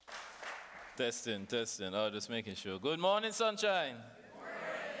Testing, testing. Oh, just making sure. Good morning, sunshine. Good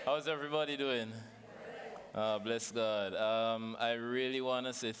morning. How's everybody doing? Bless God. I really want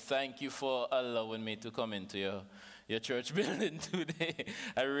to say thank you for allowing me to come into your church building today.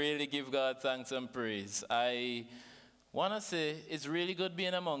 I really give God thanks and praise. I want to say it's really good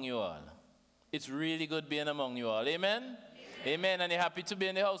being among you all. It's really good being among you all. Amen? Amen. Amen. And you're happy to be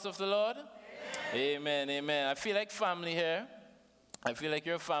in the house of the Lord? Amen. Amen. Amen. I feel like family here. I feel like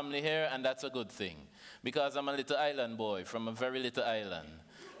you're a family here, and that's a good thing. Because I'm a little island boy from a very little island.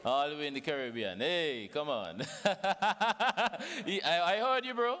 All the way in the Caribbean. Hey, come on. I heard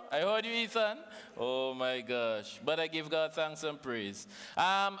you, bro. I heard you, Ethan. Oh, my gosh. But I give God thanks and praise.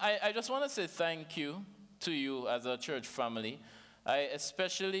 I just want to say thank you to you as a church family. I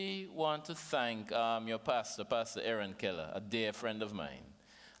especially want to thank your pastor, Pastor Aaron Keller, a dear friend of mine.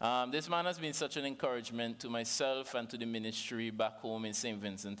 This man has been such an encouragement to myself and to the ministry back home in Saint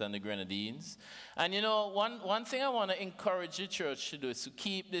Vincent and the Grenadines. And you know, one thing I want to encourage the church to do is to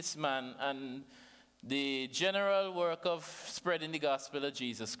keep this man and the general work of spreading the gospel of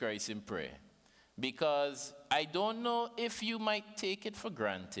Jesus Christ in prayer. Because I don't know if you might take it for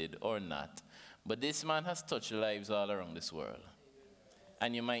granted or not, but this man has touched lives all around this world.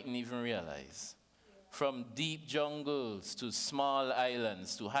 And you mightn't even realize. From deep jungles to small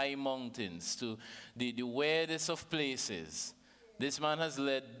islands to high mountains to the weirdest of places, this man has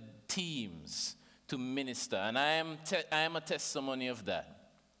led teams to minister. And I am a testimony of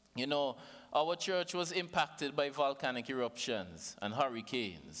that. You know, our church was impacted by volcanic eruptions and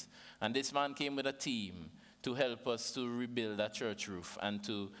hurricanes. And this man came with a team to help us to rebuild that church roof and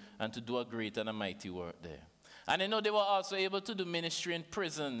to do a great and a mighty work there. And you know, they were also able to do ministry in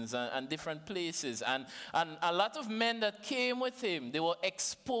prisons and different places. And a lot of men that came with him, they were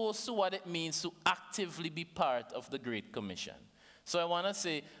exposed to what it means to actively be part of the Great Commission. So I want to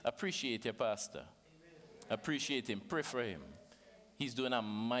say, appreciate your pastor. Amen. Appreciate him. Pray for him. He's doing a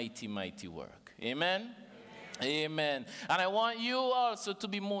mighty, mighty work. Amen? Amen. And I want you also to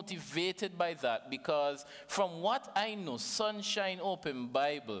be motivated by that, because from what I know, Sunshine Open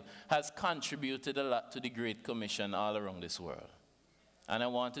Bible has contributed a lot to the Great Commission all around this world. And I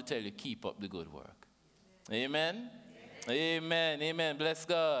want to tell you, keep up the good work. Amen? Amen. Amen. Bless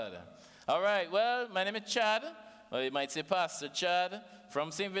God. All right. Well, my name is Chad. Or you might say Pastor Chad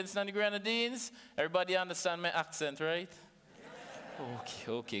from Saint Vincent and the Grenadines. Everybody understand my accent, right?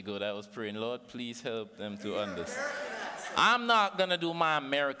 Okay, good. I was praying, Lord, please help them to understand. I'm not going to do my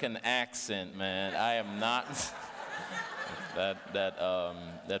American accent, man. I am not.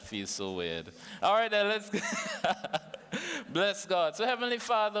 That feels so weird. All right, then, let's bless God. So, Heavenly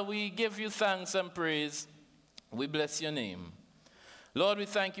Father, we give you thanks and praise. We bless your name. Lord, we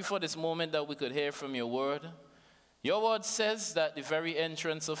thank you for this moment that we could hear from your word. Your word says that the very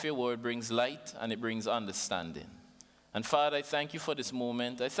entrance of your word brings light and it brings understanding. And Father, I thank you for this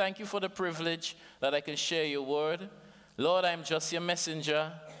moment. I thank you for the privilege that I can share your word. Lord, I'm just your messenger.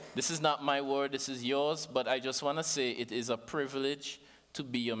 This is not my word, this is yours. But I just want to say it is a privilege to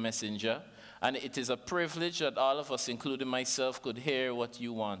be your messenger. And it is a privilege that all of us, including myself, could hear what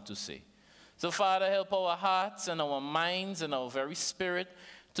you want to say. So Father, help our hearts and our minds and our very spirit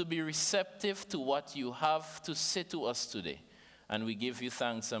to be receptive to what you have to say to us today. And we give you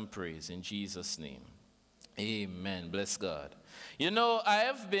thanks and praise in Jesus' name. Amen. Bless God. You know, I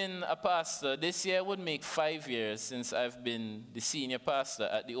have been a pastor. This year would make 5 years since I've been the senior pastor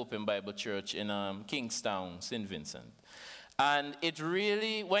at the Open Bible Church in Kingstown, Saint Vincent. And it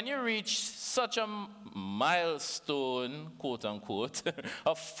really, when you reach such a milestone, quote unquote,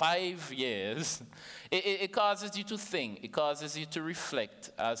 of 5 years, it causes you to think. It causes you to reflect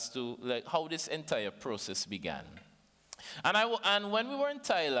as to like how this entire process began. And when we were in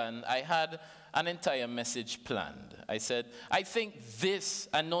Thailand, I had an entire message planned. I said, I think this,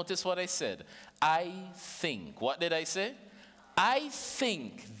 and notice what I said. I think. What did I say? I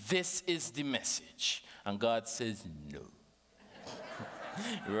think this is the message. And God says, no.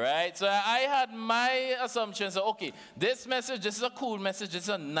 Right? So I had my assumptions. Okay, this message, this is a cool message. This is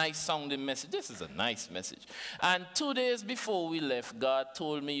a nice sounding message. This is a nice message. And 2 days before we left, God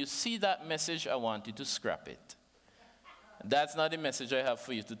told me, you see that message? I want you to scrap it. That's not the message I have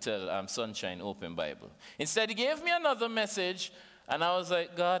for you to tell Sunshine Open Bible. Instead, he gave me another message, and I was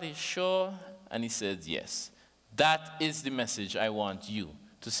like, God, are you sure? And he said, yes. That is the message I want you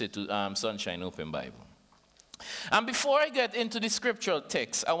to say to Sunshine Open Bible. And before I get into the scriptural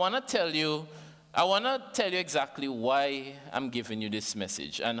text, I want to tell you exactly why I'm giving you this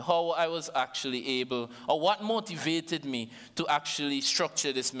message and how I was actually able, or what motivated me to actually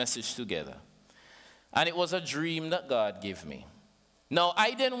structure this message together. And it was a dream that God gave me. Now,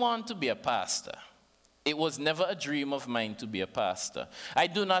 I didn't want to be a pastor. It was never a dream of mine to be a pastor. I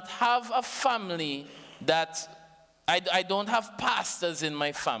do not have a family that, I don't have pastors in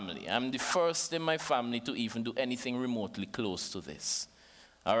my family. I'm the first in my family to even do anything remotely close to this.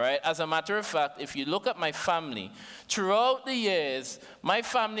 All right? As a matter of fact, if you look at my family, throughout the years, my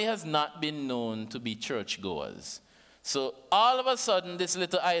family has not been known to be churchgoers. So all of a sudden, this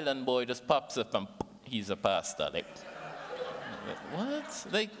little island boy just pops up and he's a pastor. Like, what?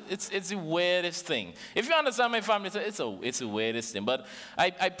 Like, it's the weirdest thing. If you understand my family, it's the weirdest thing. But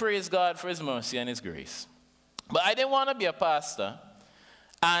I praise God for his mercy and his grace. But I didn't want to be a pastor.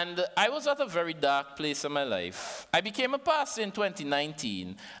 And I was at a very dark place in my life. I became a pastor in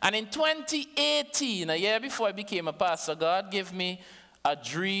 2019. And in 2018, a year before I became a pastor, God gave me a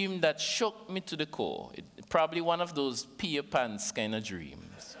dream that shook me to the core. Probably one of those pee your pants kind of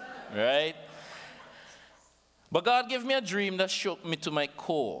dreams, right? But God gave me a dream that shook me to my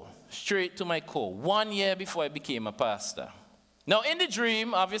core, straight to my core, 1 year before I became a pastor. Now, in the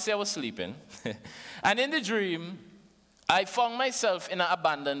dream, obviously I was sleeping. And in the dream, I found myself in an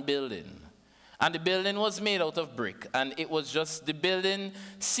abandoned building. And the building was made out of brick. And it was just, the building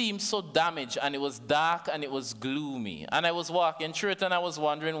seemed so damaged. And it was dark and it was gloomy. And I was walking through it and I was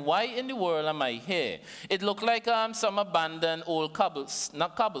wondering, why in the world am I here? It looked like some abandoned old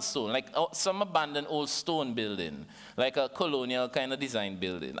some abandoned old stone building. Like a colonial kind of design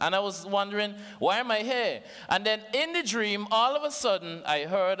building. And I was wondering, why am I here? And then in the dream, all of a sudden, I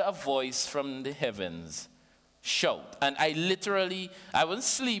heard a voice from the heavens shout. And I wasn't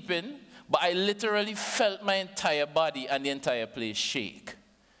sleeping, but I literally felt my entire body and the entire place shake.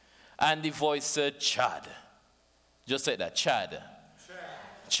 And the voice said, Chad. Just like that, Chad.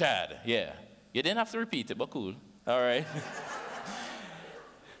 Chad, yeah. You didn't have to repeat it, but cool. All right.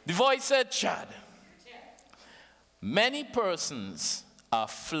 The voice said, Chad. Many persons are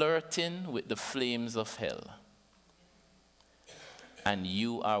flirting with the flames of hell. And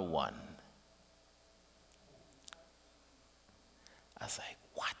you are one. I was like,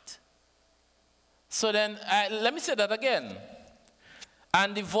 what? So then, let me say that again.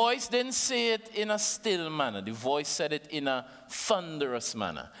 And the voice didn't say it in a still manner. The voice said it in a thunderous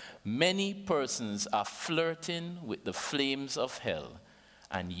manner. Many persons are flirting with the flames of hell,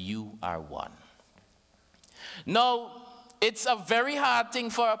 and you are one. Now, it's a very hard thing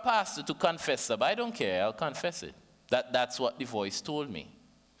for a pastor to confess that, but I don't care. I'll confess it. That's what the voice told me.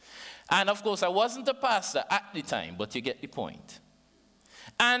 And of course, I wasn't a pastor at the time, but you get the point.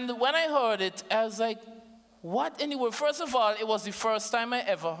 And when I heard it, I was like, what in the world? First of all, it was the first time I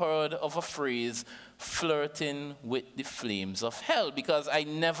ever heard of a phrase, flirting with the flames of hell, because I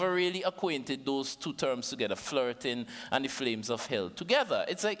never really acquainted those two terms together, flirting and the flames of hell together.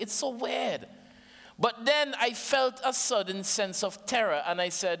 It's like, it's so weird. But then I felt a sudden sense of terror, and I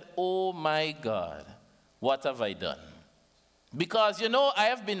said, oh my God, what have I done? Because, you know, I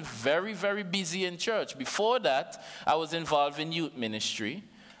have been very, very busy in church. Before that, I was involved in youth ministry.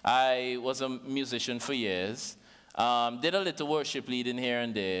 I was a musician for years. Did a little worship leading here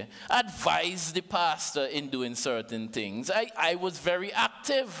and there. Advised the pastor in doing certain things. I was very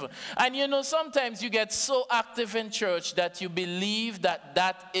active. And, you know, sometimes you get so active in church that you believe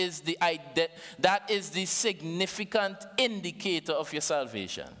that is the significant indicator of your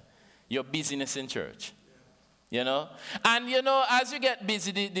salvation. Your busyness in church. You know? And, you know, as you get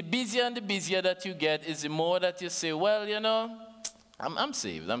busy, the busier and the busier that you get is the more that you say, well, you know, I'm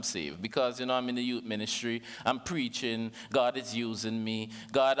saved, because, you know, I'm in the youth ministry, I'm preaching, God is using me,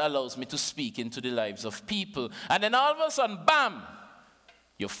 God allows me to speak into the lives of people. And then all of a sudden, bam,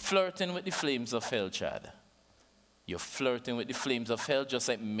 you're flirting with the flames of hell, Chad. You're flirting with the flames of hell just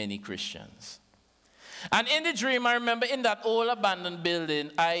like many Christians. And in the dream, I remember in that old abandoned building,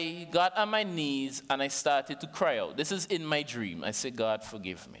 I got on my knees and I started to cry out. This is in my dream. I said, God,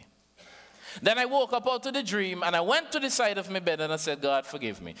 forgive me. Then I woke up out of the dream and I went to the side of my bed and I said, God,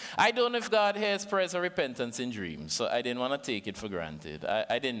 forgive me. I don't know if God hears prayers or repentance in dreams, so I didn't want to take it for granted.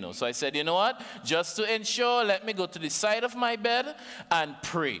 I didn't know. So I said, you know what? Just to ensure, let me go to the side of my bed and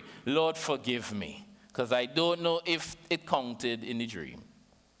pray. Lord, forgive me, because I don't know if it counted in the dream.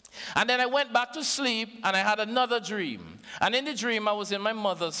 And then I went back to sleep and I had another dream. And in the dream, I was in my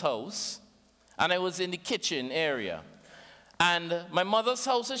mother's house and I was in the kitchen area. And my mother's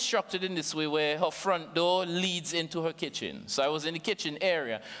house is structured in this way where her front door leads into her kitchen. So I was in the kitchen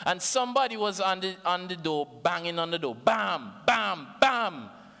area and somebody was on the door, banging on the door. Bam, bam, bam.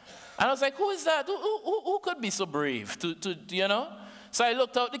 And I was like, who is that? Who could be so brave to you know? So I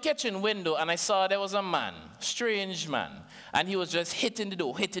looked out the kitchen window and I saw there was a man, strange man. And he was just hitting the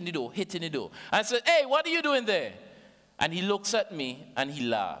door, hitting the door, hitting the door. And I said, hey, what are you doing there? And he looks at me and he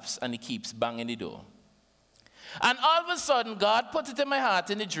laughs and he keeps banging the door. And all of a sudden, God put it in my heart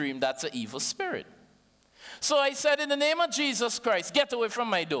in a dream, that's an evil spirit. So I said, in the name of Jesus Christ, get away from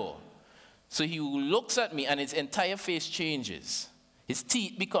my door. So he looks at me and his entire face changes. His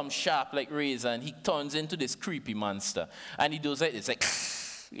teeth become sharp like razor and he turns into this creepy monster. And he does like this, like,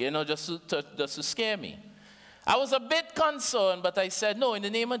 just to scare me. I was a bit concerned, but I said, no, in the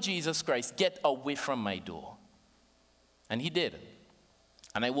name of Jesus Christ, get away from my door. And he did.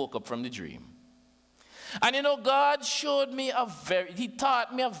 And I woke up from the dream. And God showed me he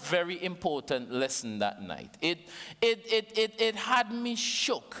taught me a very important lesson that night. It had me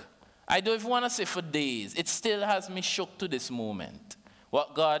shook. I don't even want to say for days. It still has me shook to this moment.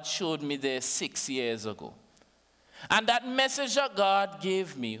 What God showed me there 6 years ago. And that message that God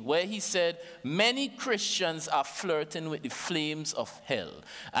gave me, where he said, many Christians are flirting with the flames of hell.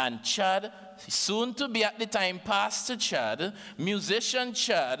 And Chad, soon to be at the time, Pastor Chad, musician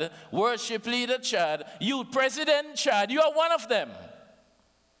Chad, worship leader Chad, youth president Chad, you are one of them.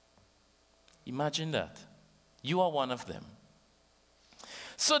 Imagine that. You are one of them.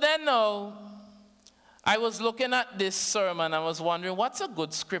 So then now, I was looking at this sermon, I was wondering, what's a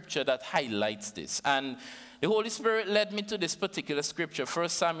good scripture that highlights this? And the Holy Spirit led me to this particular scripture, 1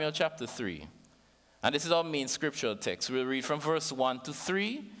 Samuel chapter 3. And this is our main scriptural text. We'll read from verse 1 to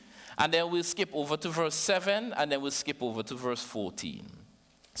 3, and then we'll skip over to verse 7, and then we'll skip over to verse 14.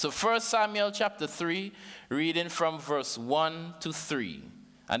 So 1 Samuel chapter 3, reading from verse 1 to 3,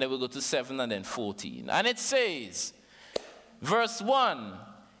 and then we'll go to 7 and then 14. And it says, verse 1,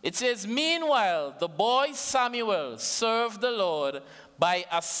 it says, meanwhile, the boy Samuel served the Lord by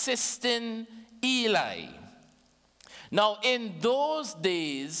assisting Eli. Now, in those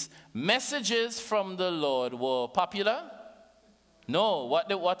days, messages from the Lord were popular? No.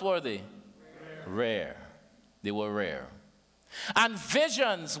 What were they? Rare. They were rare. And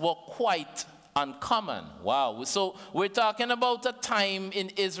visions were quite uncommon. Wow. So we're talking about a time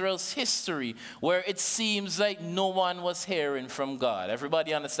in Israel's history where it seems like no one was hearing from God.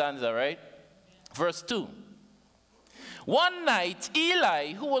 Everybody understands that, right? Verse 2. One night,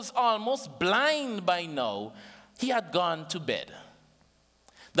 Eli, who was almost blind by now, he had gone to bed.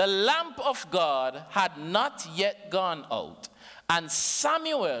 The lamp of God had not yet gone out, and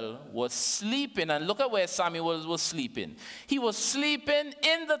Samuel was sleeping. And look at where Samuel was sleeping. He was sleeping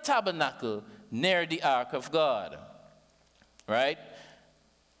in the tabernacle near the ark of God. Right?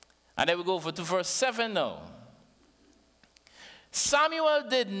 And then we go over to verse 7 now. Samuel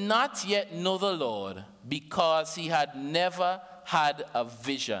did not yet know the Lord because he had never had a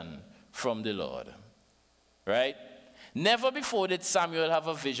vision from the Lord. Right? Never before did Samuel have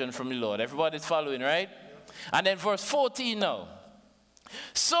a vision from the Lord. Everybody's following, right? And then verse 14 now.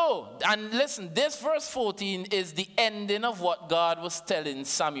 So, and listen, this verse 14 is the ending of what God was telling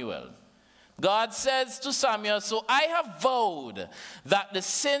Samuel. God says to Samuel, so I have vowed that the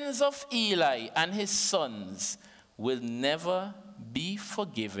sins of Eli and his sons will never be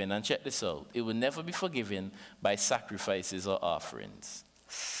forgiven. And check this out. It will never be forgiven by sacrifices or offerings.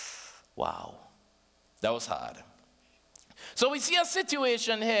 Wow. That was hard. So we see a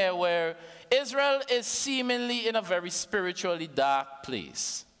situation here where Israel is seemingly in a very spiritually dark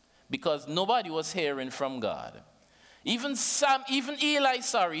place because nobody was hearing from God. Even Eli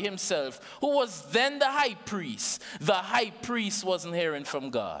himself, who was then the high priest wasn't hearing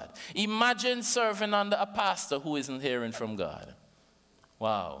from God. Imagine serving under a pastor who isn't hearing from God.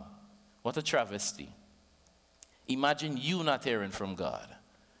 Wow, what a travesty. Imagine you not hearing from God.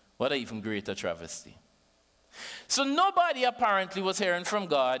 What an even greater travesty. So nobody apparently was hearing from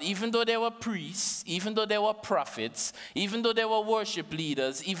God, even though there were priests, even though there were prophets, even though there were worship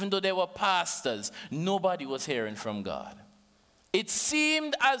leaders, even though there were pastors. Nobody was hearing from God. It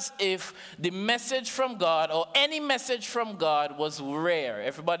seemed as if the message from God or any message from God was rare.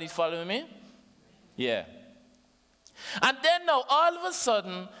 Everybody following me? Yeah. And then now, all of a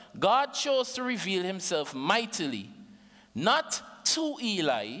sudden, God chose to reveal himself mightily, not to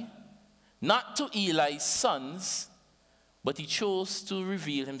Eli, not to Eli's sons, but he chose to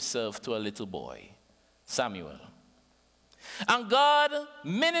reveal himself to a little boy, Samuel. And God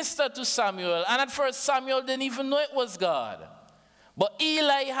ministered to Samuel, and at first Samuel didn't even know it was God. But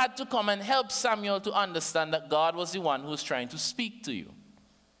Eli had to come and help Samuel to understand that God was the one who was trying to speak to you.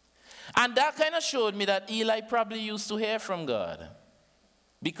 And that kind of showed me that Eli probably used to hear from God.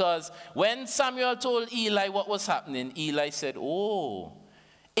 Because when Samuel told Eli what was happening, Eli said, oh,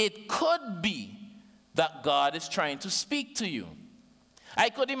 it could be that God is trying to speak to you. I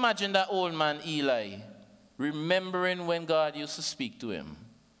could imagine that old man Eli remembering when God used to speak to him.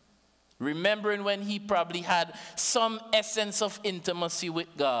 remembering when he probably had some essence of intimacy with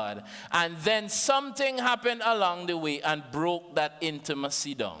God, and then something happened along the way and broke that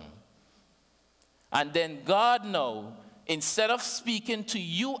intimacy down. And then God now, instead of speaking to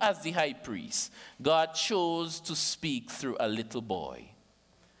you as the high priest, God chose to speak through a little boy.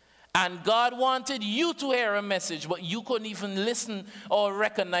 And God wanted you to hear a message, but you couldn't even listen or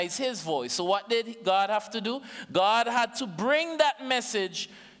recognize his voice. So what did God have to do? God had to bring that message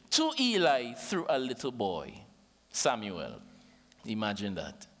to Eli through a little boy, Samuel. Imagine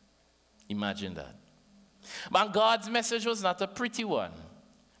that. Imagine that. But God's message was not a pretty one,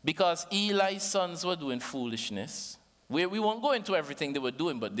 because Eli's sons were doing foolishness. We won't go into everything they were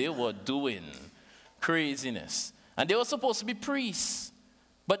doing, but they were doing craziness. And they were supposed to be priests,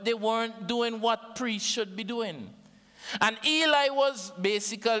 but they weren't doing what priests should be doing. And Eli was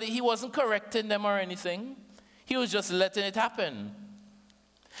basically, he wasn't correcting them or anything. He was just letting it happen.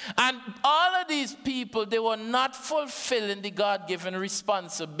 And all of these people, they were not fulfilling the God-given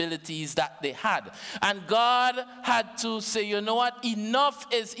responsibilities that they had. And God had to say, you know what, enough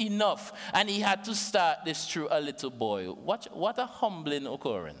is enough. And he had to start this through a little boy. What a humbling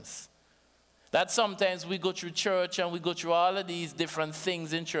occurrence. That sometimes we go through church and we go through all of these different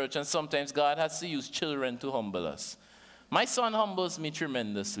things in church, and sometimes God has to use children to humble us. My son humbles me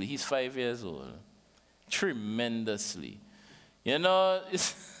tremendously. He's 5 years old. Tremendously. You know,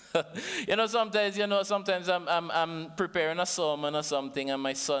 sometimes I'm preparing a sermon or something, and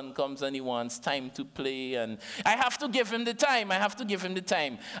my son comes and he wants time to play, and I have to give him the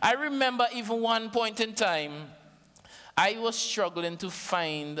time. I remember even one point in time, I was struggling to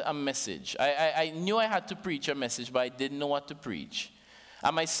find a message. I knew I had to preach a message, but I didn't know what to preach.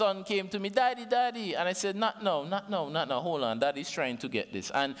 And my son came to me, Daddy. And I said, not now. Hold on, Daddy's trying to get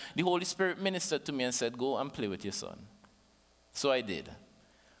this. And the Holy Spirit ministered to me and said, go and play with your son. So I did.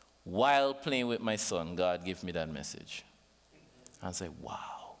 While playing with my son, God gave me that message. I was like,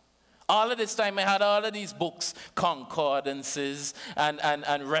 wow. All of this time I had all of these books, concordances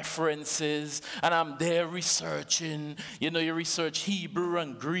and references, and I'm there researching. You research Hebrew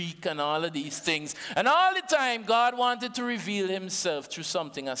and Greek and all of these things. And all the time God wanted to reveal himself through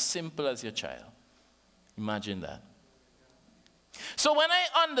something as simple as your child. Imagine that. So when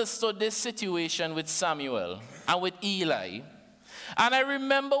I understood this situation with Samuel and with Eli, and I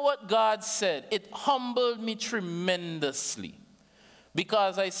remember what God said, it humbled me tremendously.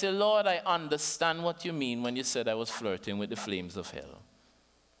 Because I say, Lord, I understand what you mean when you said I was flirting with the flames of hell.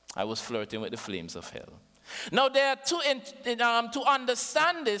 I was flirting with the flames of hell. Now, there are to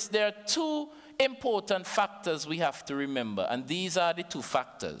understand this, there are two important factors we have to remember. And these are the two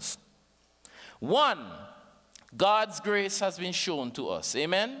factors. One, God's grace has been shown to us.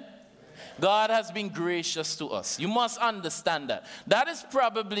 Amen? God has been gracious to us. You must understand that. That is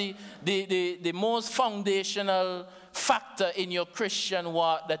probably the most foundational factor in your Christian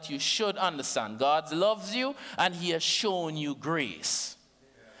walk that you should understand. God loves you and he has shown you grace.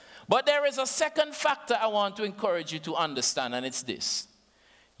 But there is a second factor I want to encourage you to understand, and it's this.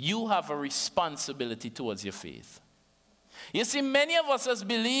 You have a responsibility towards your faith. You see, many of us as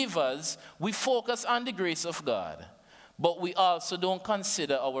believers, we focus on the grace of God, but we also don't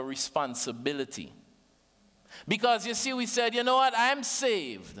consider our responsibility. Because you see, we said, you know what, I'm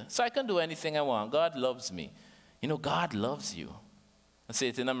saved, so I can do anything I want. God loves me. You know, God loves you. I say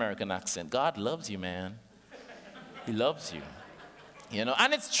it in American accent. God loves you, man. He loves you. You know,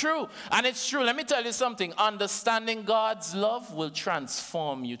 and it's true. And it's true. Let me tell you something. Understanding God's love will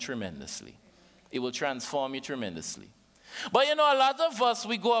transform you tremendously. It will transform you tremendously. But you know, a lot of us,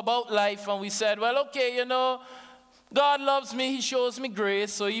 we go about life and we said, well, okay, you know, God loves me. He shows me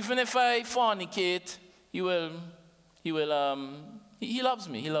grace. So even if I fornicate, he loves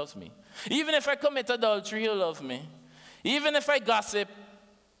me. He loves me. Even if I commit adultery, he'll love me. Even if I gossip.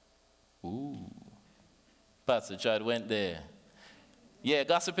 Ooh. Pastor Chad went there. Yeah,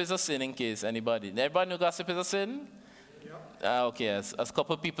 gossip is a sin in case anybody. Everybody know gossip is a sin? Yep. Okay, as a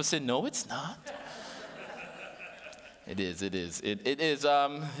couple of people say, no, it's not. It is.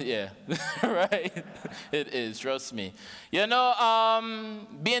 Yeah, right? It is, trust me. You know,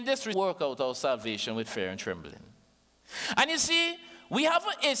 being this, we work out our salvation with fear and trembling. And you see, we have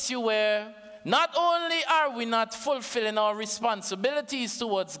an issue where not only are we not fulfilling our responsibilities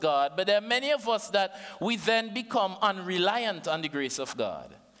towards God, but there are many of us that we then become unreliant on the grace of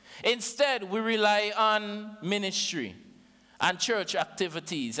God. Instead, we rely on ministry and church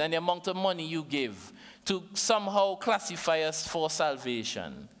activities and the amount of money you give to somehow classify us for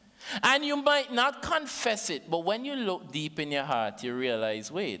salvation. And you might not confess it, but when you look deep in your heart, you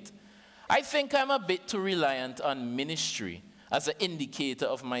realize, wait, I think I'm a bit too reliant on ministry as an indicator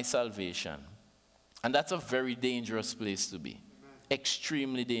of my salvation. And that's a very dangerous place to be.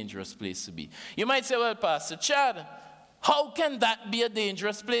 Extremely dangerous place to be. You might say, well, Pastor Chad, how can that be a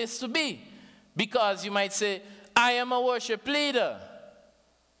dangerous place to be? Because you might say, I am a worship leader.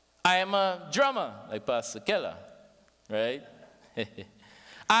 I am a drummer, like Pastor Keller, right?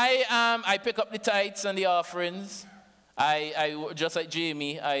 I pick up the tithes and the offerings. I just like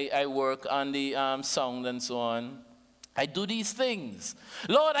Jamie, I work on the sound and so on. I do these things.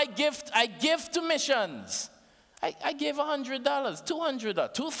 Lord, I give to missions. I gave $100,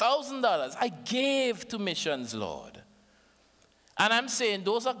 $200, $2,000. I gave to missions, Lord. And I'm saying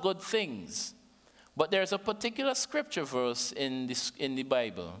those are good things. But there's a particular scripture verse in the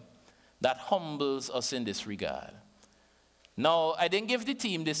Bible that humbles us in this regard. Now, I didn't give the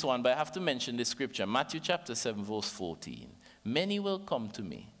team this one, but I have to mention this scripture. Matthew chapter 7, verse 14. Many will come to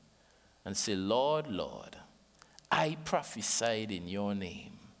me and say, Lord, Lord, I prophesied in your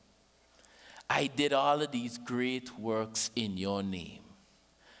name. I did all of these great works in your name.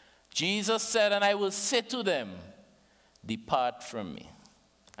 Jesus said, and I will say to them, depart from me.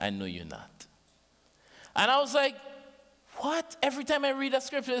 I know you not. And I was like, what? Every time I read that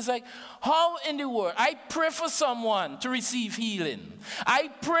scripture, it's like, how in the world? I pray for someone to receive healing. I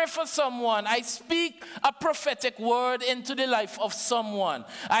pray for someone. I speak a prophetic word into the life of someone.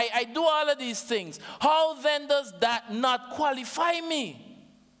 I do all of these things. How then does that not qualify me?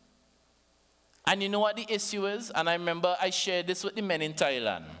 And you know what the issue is? And I remember I shared this with the men in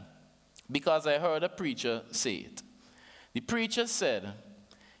Thailand because I heard a preacher say it. The preacher said,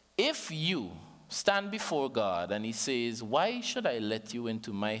 if you stand before God and he says, why should I let you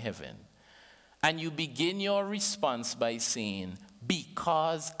into my heaven? And you begin your response by saying,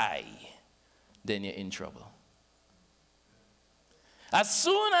 because I, then you're in trouble. As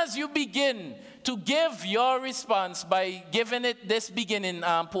soon as you begin to give your response by giving it this beginning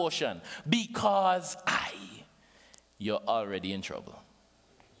portion, because I, you're already in trouble.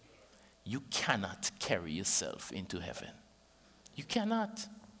 You cannot carry yourself into heaven. You cannot.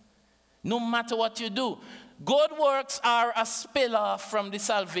 No matter what you do. Good works are a spill-off from the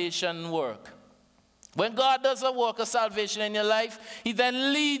salvation work. When God does a work of salvation in your life, he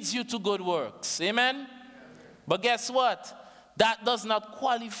then leads you to good works. Amen? But guess what? That does not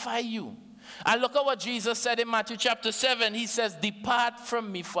qualify you. And look at what Jesus said in Matthew chapter 7. He says, depart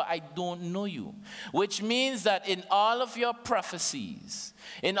from me, for I don't know you. Which means that in all of your prophecies,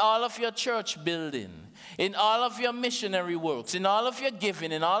 in all of your church building, in all of your missionary works, in all of your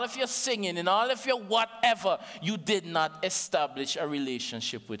giving, in all of your singing, in all of your whatever, you did not establish a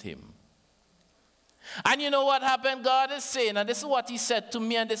relationship with him. And you know what happened? God is saying, and this is what he said to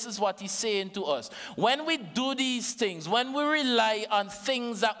me, and this is what he's saying to us. When we do these things, when we rely on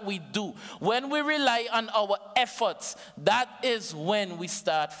things that we do, when we rely on our efforts, that is when we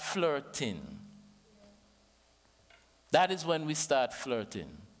start flirting. That is when we start flirting.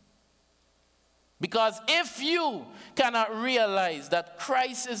 Because if you cannot realize that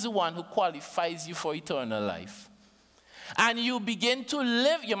Christ is the one who qualifies you for eternal life, and you begin to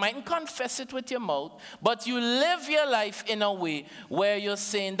live, you mightn't confess it with your mouth, but you live your life in a way where you're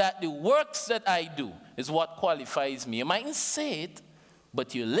saying that the works that I do is what qualifies me. You mightn't say it,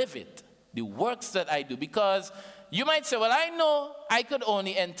 but you live it. The works that I do. Because you might say, well, I know I could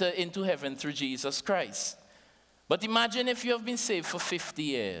only enter into heaven through Jesus Christ. But imagine if you have been saved for 50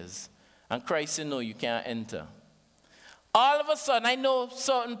 years and Christ said, no, you can't enter. All of a sudden, I know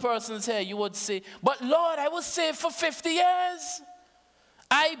certain persons here, you would say, but Lord, I was saved for 50 years.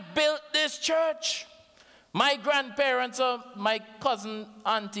 I built this church. My grandparents or my cousin,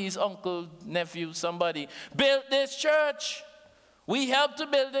 aunties, uncle, nephew, somebody built this church. We helped to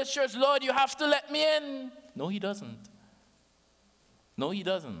build this church. Lord, you have to let me in. No, he doesn't. No, he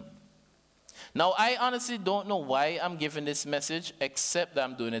doesn't. Now, I honestly don't know why I'm giving this message, except that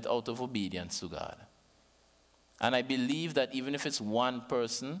I'm doing it out of obedience to God. And I believe that even if it's one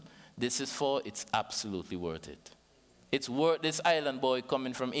person this is for, it's absolutely worth it. It's worth this island boy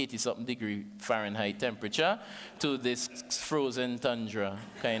coming from 80-something degree Fahrenheit temperature to this frozen tundra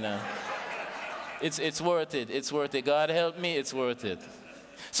kind of. It's worth it. It's worth it. God help me, it's worth it.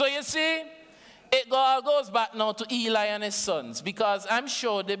 So you see, it all goes back now to Eli and his sons, because I'm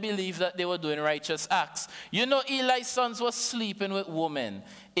sure they believe that they were doing righteous acts. You know, Eli's sons were sleeping with women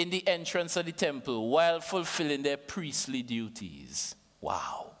in the entrance of the temple while fulfilling their priestly duties.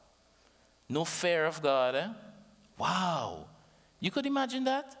 Wow. No fear of God, eh? Wow. You could imagine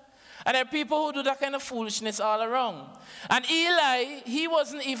that? And there are people who do that kind of foolishness all around. And Eli, he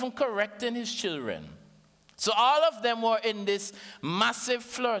wasn't even correcting his children. So all of them were in this massive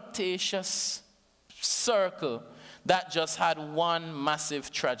flirtatious circle that just had one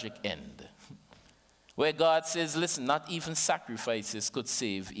massive tragic end. Where God says, listen, not even sacrifices could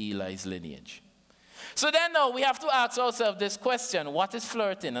save Eli's lineage. So then now we have to ask ourselves this question, what is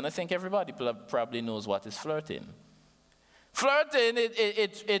flirting? And I think everybody probably knows what is flirting. Flirting,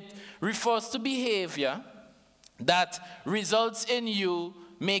 it refers to behavior that results in you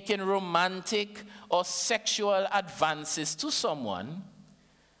making romantic or sexual advances to someone,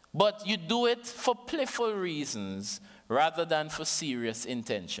 but you do it for playful reasons rather than for serious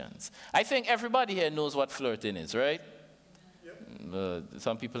intentions. I think everybody here knows what flirting is, right? Yep.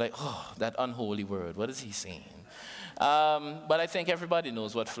 Some people are like, oh, that unholy word, what is he saying? But I think everybody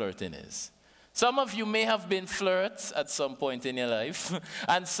knows what flirting is. Some of you may have been flirts at some point in your life,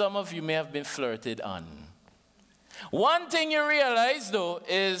 and some of you may have been flirted on. One thing you realize, though,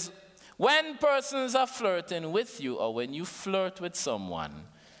 is when persons are flirting with you or when you flirt with someone,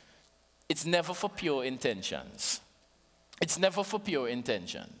 it's never for pure intentions. It's never for pure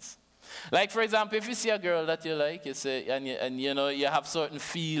intentions. Like, for example, if you see a girl that you like, you say, and you know, you have certain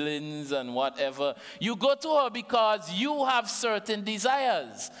feelings and whatever, you go to her because you have certain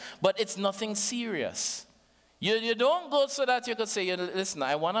desires, but it's nothing serious. You don't go so that you could say, listen,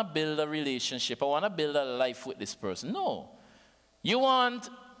 I want to build a relationship, I want to build a life with this person. No. You want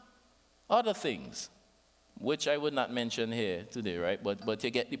other things, which I would not mention here today, right? But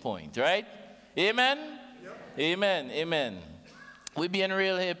you get the point, right? Amen? Yep. Amen, amen. We're being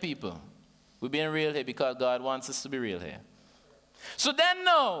real here, people. We're being real here because God wants us to be real here. So then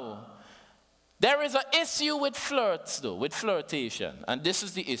now, there is an issue with flirts, though, with flirtation. And this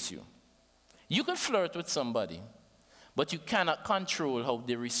is the issue. You can flirt with somebody, but you cannot control how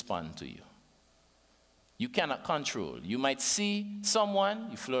they respond to you. You cannot control. You might see someone,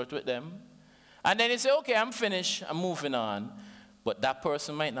 you flirt with them, and then you say, okay, I'm finished, I'm moving on. But that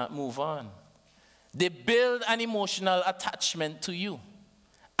person might not move on. They build an emotional attachment to you.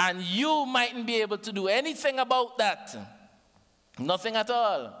 And you mightn't be able to do anything about that. Nothing at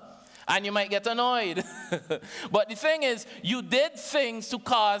all. And you might get annoyed. But the thing is, you did things to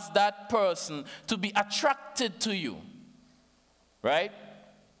cause that person to be attracted to you. Right?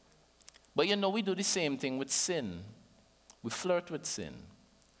 But you know, we do the same thing with sin. We flirt with sin.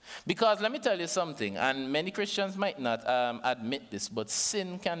 Because let me tell you something, and many Christians might not admit this, but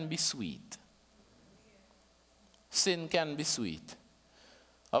sin can be sweet. Sin can be sweet.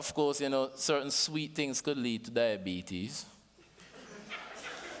 Of course, you know, certain sweet things could lead to diabetes.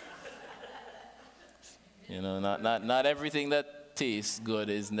 You know, not everything that tastes good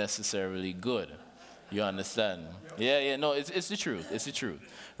is necessarily good. You understand? Yeah, no, it's the truth. It's the truth,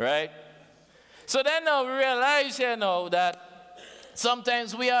 right? So then now we realize here now that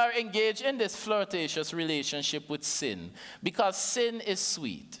sometimes we are engaged in this flirtatious relationship with sin because sin is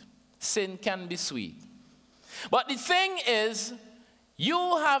sweet. Sin can be sweet. But the thing is, you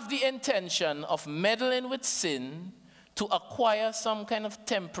have the intention of meddling with sin to acquire some kind of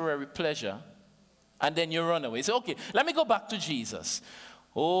temporary pleasure, and then you run away. So, okay, let me go back to Jesus.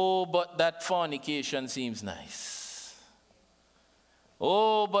 Oh, but that fornication seems nice.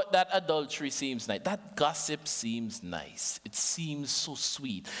 Oh, but that adultery seems nice. That gossip seems nice. It seems so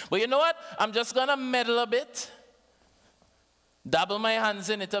sweet. But you know what? I'm just going to meddle a bit, dabble my hands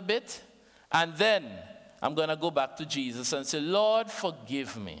in it a bit, and then I'm going to go back to Jesus and say, Lord,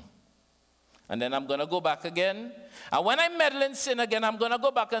 forgive me. And then I'm going to go back again. And when I meddle in sin again, I'm going to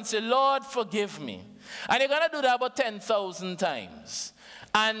go back and say, Lord, forgive me. And you're going to do that about 10,000 times.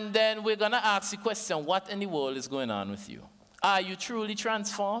 And then we're going to ask the question, what in the world is going on with you? Are you truly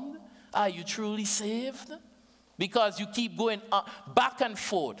transformed? Are you truly saved? Because you keep going back and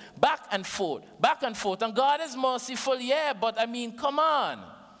forth, back and forth, back and forth. And God is merciful, yeah, but I mean, come on.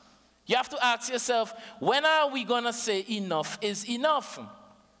 You have to ask yourself, when are we going to say enough is enough?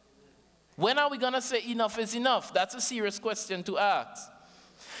 When are we going to say enough is enough? That's a serious question to ask.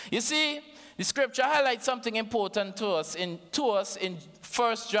 You see, the scripture highlights something important to us in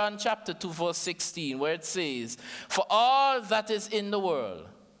 1 John chapter 2, verse 16, where it says, for all that is in the world,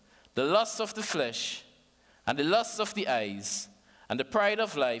 the lust of the flesh, and the lust of the eyes, and the pride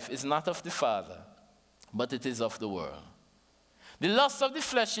of life is not of the Father, but it is of the world. The lust of the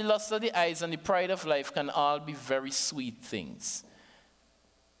flesh, the lust of the eyes, and the pride of life can all be very sweet things.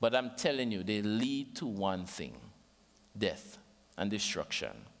 But I'm telling you, they lead to one thing, death and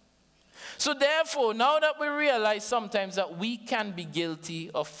destruction. So therefore, now that we realize sometimes that we can be guilty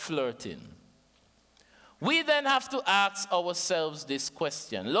of flirting, we then have to ask ourselves this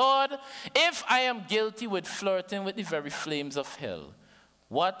question. Lord, if I am guilty with flirting with the very flames of hell,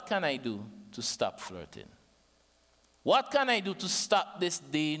 what can I do to stop flirting? What can I do to stop this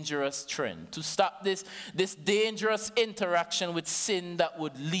dangerous trend, to stop this dangerous interaction with sin that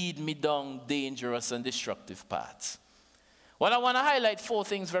would lead me down dangerous and destructive paths? Well, I want to highlight 4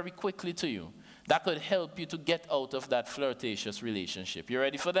 things very quickly to you that could help you to get out of that flirtatious relationship. You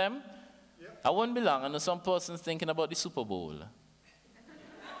ready for them? Yep. I won't be long. I know some person's thinking about the Super Bowl.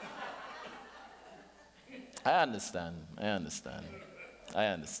 I understand.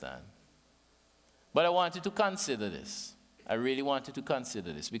 But I want you to consider this. I really want you to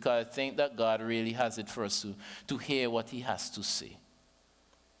consider this because I think that God really has it for us to hear what he has to say.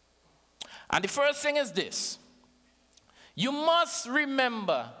 And the first thing is this. You must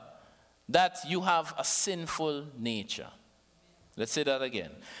remember that you have a sinful nature. Let's say that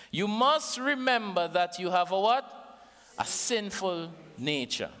again. You must remember that you have a what? A sinful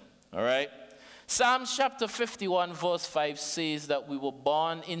nature. All right? Psalm chapter 51 verse 5 says that we were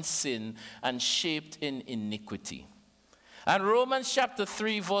born in sin and shaped in iniquity. And Romans chapter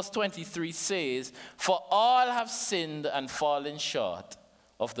 3 verse 23 says, for all have sinned and fallen short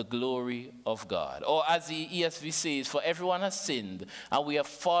of the glory of God. Or as the ESV says, for everyone has sinned and we have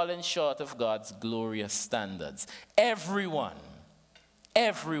fallen short of God's glorious standards. Everyone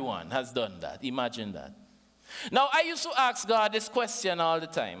has done that. Imagine that. Now, I used to ask God this question all the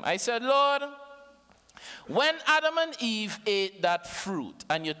time. I said, Lord, when Adam and Eve ate that fruit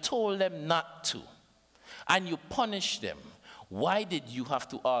and you told them not to, and you punished them, why did you have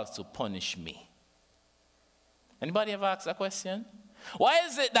to also punish me? Anybody ever asked that question? Why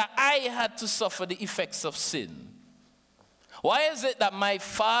is it that I had to suffer the effects of sin? Why is it that my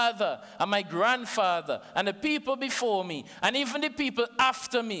father and my grandfather and the people before me and even the people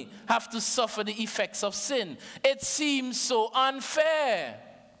after me have to suffer the effects of sin? It seems so unfair.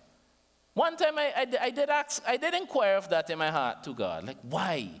 One time I did inquire of that in my heart to God. Like,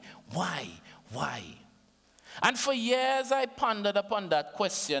 why? And for years I pondered upon that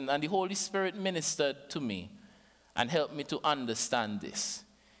question, and the Holy Spirit ministered to me and helped me to understand this.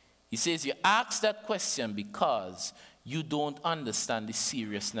 He says, you ask that question because you don't understand the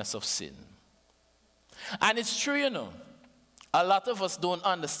seriousness of sin. And it's true, you know. A lot of us don't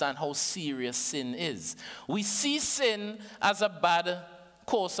understand how serious sin is. We see sin as a bad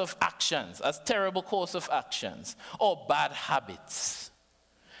course of actions, as terrible course of actions, or bad habits.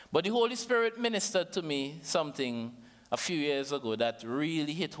 But the Holy Spirit ministered to me something a few years ago that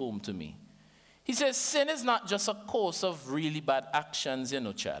really hit home to me. He says, sin is not just a course of really bad actions, you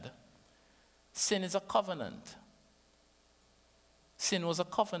know, Chad. Sin is a covenant. Sin was a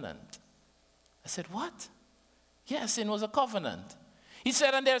covenant. I said, what? Yeah, sin was a covenant. He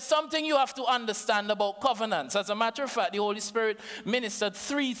said, and there's something you have to understand about covenants. As a matter of fact, the Holy Spirit ministered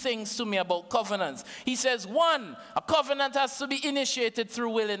 3 things to me about covenants. He says, 1, a covenant has to be initiated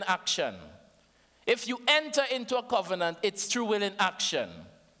through will in action. If you enter into a covenant, it's through will in action.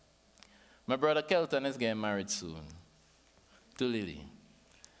 My brother Kelton is getting married soon to Lily.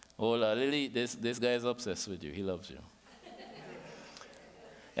 Oh, Lily, this guy is obsessed with you. He loves you.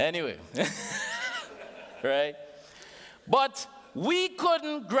 Anyway, right? But we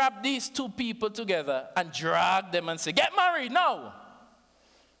couldn't grab these 2 people together and drag them and say, get married now.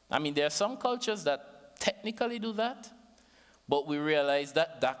 I mean, there are some cultures that technically do that, but we realize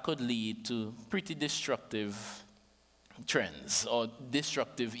that that could lead to pretty destructive trends or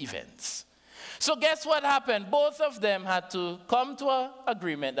destructive events. So guess what happened? Both of them had to come to an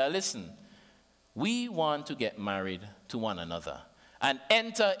agreement that, listen, we want to get married to one another and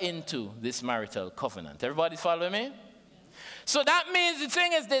enter into this marital covenant. Everybody follow me? So that means the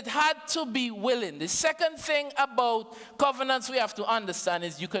thing is they had to be willing. The second thing about covenants we have to understand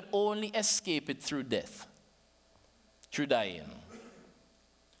is you could only escape it through death, through dying.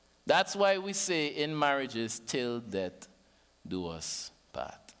 That's why we say in marriages, till death do us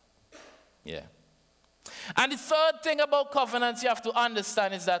part. Yeah. And the third thing about covenants you have to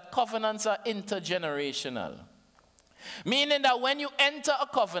understand is that covenants are intergenerational. Meaning that when you enter a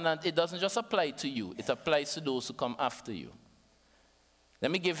covenant, it doesn't just apply to you. It applies to those who come after you.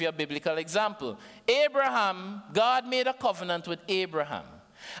 Let me give you a biblical example. Abraham, God made a covenant with Abraham.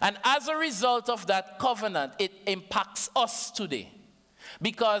 And as a result of that covenant, it impacts us today.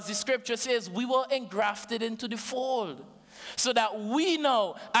 Because the scripture says we were engrafted into the fold. So that we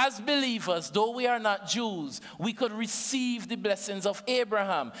know, as believers, though we are not Jews, we could receive the blessings of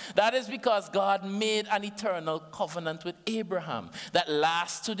Abraham. That is because God made an eternal covenant with Abraham that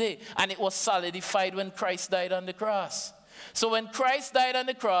lasts today. And it was solidified when Christ died on the cross. So when Christ died on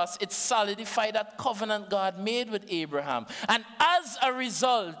the cross, it solidified that covenant God made with Abraham. And as a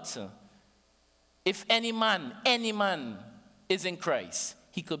result, if any man is in Christ,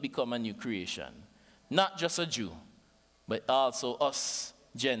 he could become a new creation. Not just a Jew, but also us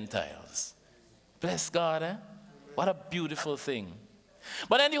Gentiles. Bless God, eh? What a beautiful thing.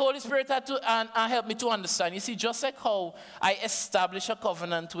 But then the Holy Spirit had to help me to understand. You see, just like how I established a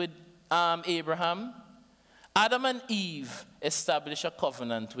covenant with Abraham, Adam and Eve established a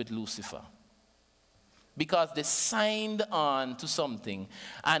covenant with Lucifer. Because they signed on to something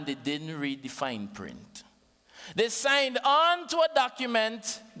and they didn't read the fine print. They signed on to a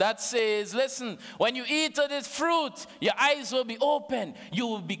document that says, listen, when you eat of this fruit, your eyes will be open. You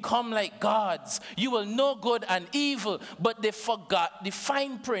will become like gods. You will know good and evil. But they forgot the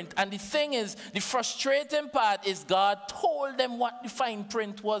fine print. And the thing is, the frustrating part is God told them what the fine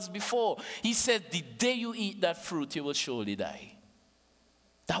print was before. He said, the day you eat that fruit, you will surely die.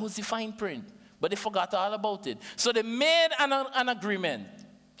 That was the fine print. But they forgot all about it. So they made an agreement.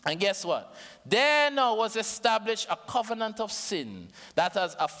 And guess what? There now was established a covenant of sin that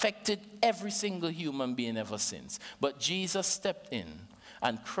has affected every single human being ever since. But Jesus stepped in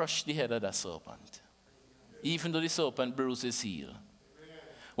and crushed the head of the serpent, even though the serpent bruised his heel.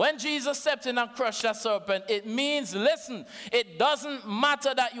 When Jesus stepped in and crushed that serpent, it means, listen, it doesn't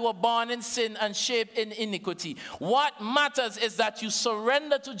matter that you were born in sin and shaped in iniquity. What matters is that you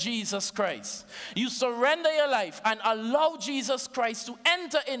surrender to Jesus Christ. You surrender your life and allow Jesus Christ to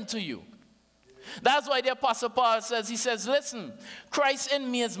enter into you. That's why the Apostle Paul says, he says, listen, Christ in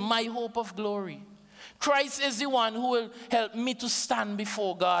me is my hope of glory. Christ is the one who will help me to stand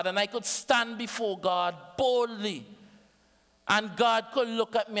before God, and I could stand before God boldly. And God could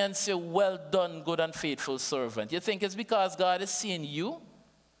look at me and say, well done, good and faithful servant. You think it's because God is seeing you?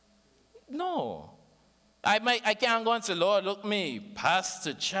 No. I can't go and say, Lord, look me,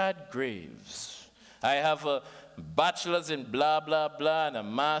 Pastor Chad Greaves. I have a bachelor's in blah, blah, blah, and a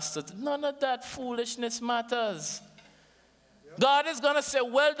master's. None of that foolishness matters. God is going to say,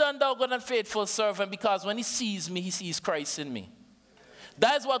 well done, thou good and faithful servant, because when he sees me, he sees Christ in me.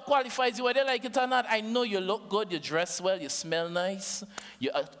 That's what qualifies you, whether you like it or not. I know you look good, you dress well, you smell nice,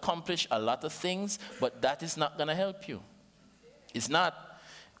 you accomplish a lot of things, but that is not going to help you. It's not.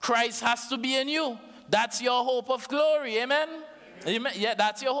 Christ has to be in you. That's your hope of glory, amen? Amen? Yeah,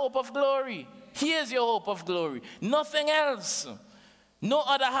 that's your hope of glory. He is your hope of glory. Nothing else. No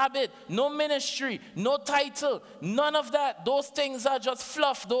other habit, no ministry, no title, none of that. Those things are just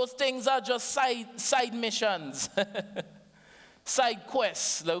fluff. Those things are just side missions. Side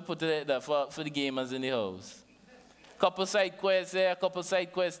quests, let me put it there for the gamers in the house. Couple side quests there, couple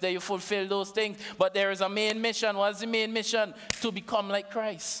side quests there, you fulfill those things. But there is a main mission. What's the main mission? To become like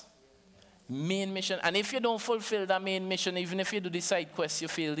Christ. Main mission. And if you don't fulfill that main mission, even if you do the side quests, you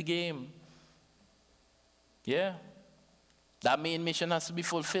fail the game. Yeah. That main mission has to be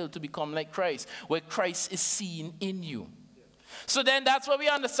fulfilled to become like Christ, where Christ is seen in you. So then that's what we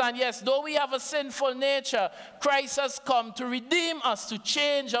understand. Yes, though we have a sinful nature, Christ has come to redeem us, to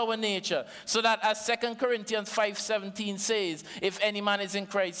change our nature. So that as 2 Corinthians 5:17 says, if any man is in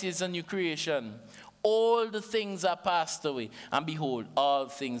Christ, he is a new creation. All the things are passed away, and behold, all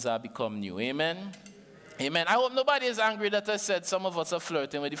things are become new. Amen? Amen. I hope nobody is angry that I said some of us are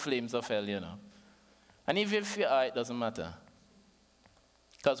flirting with the flames of hell, you know. And even if you are, it doesn't matter.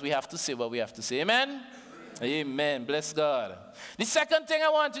 Because we have to say what we have to say. Amen? Amen. Bless God. The second thing I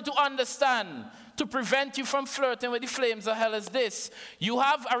want you to understand to prevent you from flirting with the flames of hell is this. You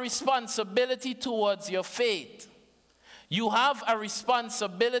have a responsibility towards your faith. You have a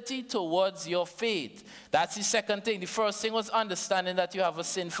responsibility towards your faith. That's the second thing. The first thing was understanding that you have a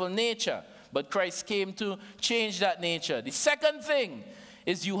sinful nature, but Christ came to change that nature. The second thing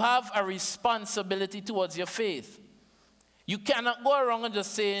is you have a responsibility towards your faith. You cannot go around and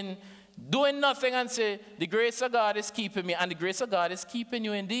just saying, doing nothing and say, the grace of God is keeping me, and the grace of God is keeping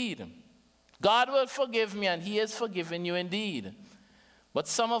you indeed. God will forgive me, and he is forgiving you indeed. But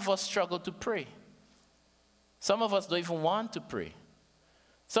some of us struggle to pray. Some of us don't even want to pray.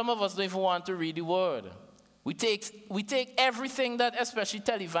 Some of us don't even want to read the word. We take everything that especially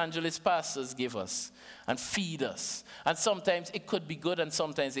televangelist pastors give us and feed us. And sometimes it could be good, and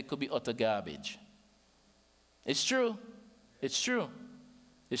sometimes it could be utter garbage. It's true. It's true.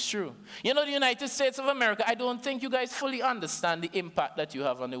 It's true. You know, the United States of America, I don't think you guys fully understand the impact that you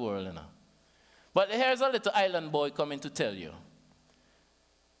have on the world, you know. But here's a little island boy coming to tell you.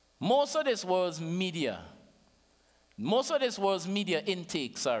 Most of this world's media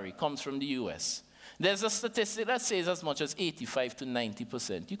intake, comes from the U.S. There's a statistic that says as much as 85 to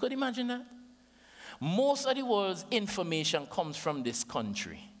 90%. You could imagine that? Most of the world's information comes from this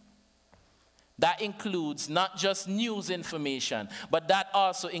country. That includes not just news information, but that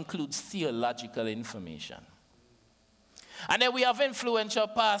also includes theological information. And then we have influential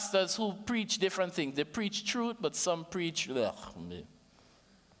pastors who preach different things. They preach truth, but some preach, you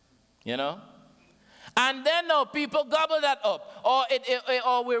know? And then now people gobble that up.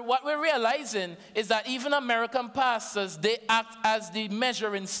 What we're realizing is that even American pastors, they act as the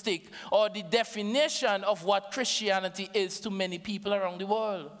measuring stick or the definition of what Christianity is to many people around the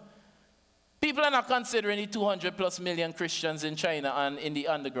world. People are not considering the 200 plus million Christians in China and in the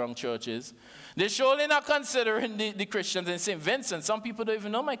underground churches. They're surely not considering the Christians in Saint Vincent. Some people don't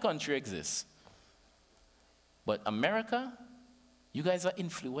even know my country exists. But America, you guys are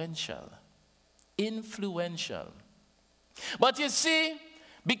influential. Influential. But you see,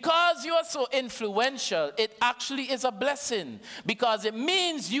 because you are so influential, it actually is a blessing, because it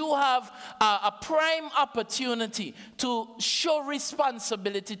means you have a prime opportunity to show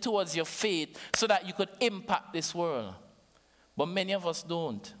responsibility towards your faith so that you could impact this world. But many of us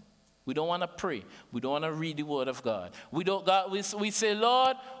don't. We don't want to pray. We don't want to read the word of God. We say,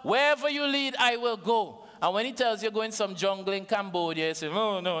 Lord, wherever you lead, I will go. And when he tells you go in some jungle in Cambodia, you say,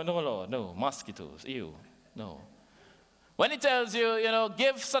 no, Lord, no, mosquitoes, ew, no. When he tells you,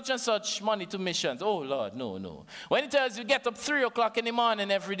 give such and such money to missions, oh, Lord, no. When he tells you get up 3 o'clock in the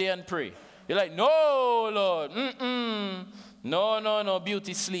morning every day and pray, you're like, no, Lord, no,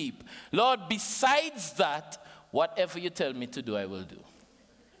 beauty, sleep. Lord, besides that, whatever you tell me to do, I will do.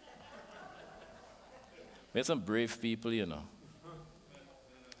 We're some brave people,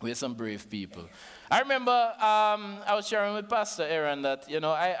 We're some brave people. I remember I was sharing with Pastor Aaron that,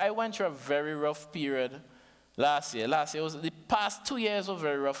 I went through a very rough period last year. The past 2 years were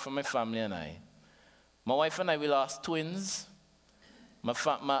very rough for my family and I. My wife and I, we lost twins. My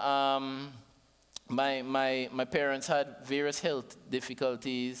parents had various health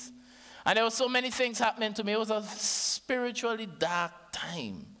difficulties. And there were so many things happening to me. It was a spiritually dark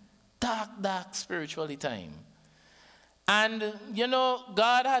time. Dark spiritually time. And,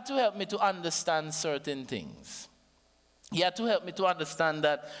 God had to help me to understand certain things. He had to help me to understand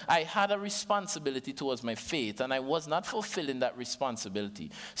that I had a responsibility towards my faith, and I was not fulfilling that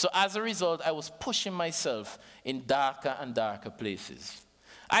responsibility. So as a result, I was pushing myself in darker and darker places.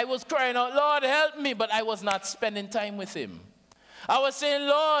 I was crying out, Lord, help me, but I was not spending time with him. I was saying,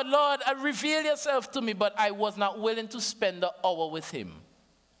 Lord, reveal yourself to me, but I was not willing to spend an hour with him,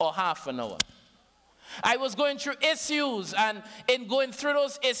 or half an hour. I was going through issues, and in going through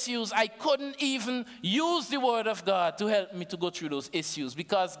those issues, I couldn't even use the word of God to help me to go through those issues,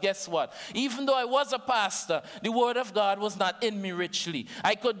 because guess what? Even though I was a pastor, the word of God was not in me richly.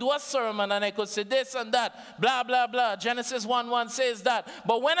 I could do a sermon and I could say this and that, blah, blah, blah. Genesis 1:1 says that.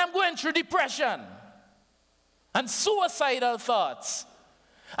 But when I'm going through depression and suicidal thoughts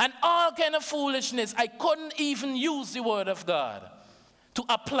and all kind of foolishness, I couldn't even use the word of God to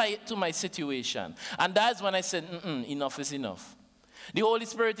apply it to my situation. And that's when I said, enough is enough. The Holy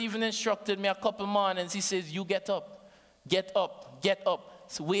Spirit even instructed me a couple mornings. He says, you get up.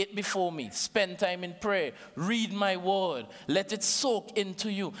 So wait before me. Spend time in prayer. Read my word. Let it soak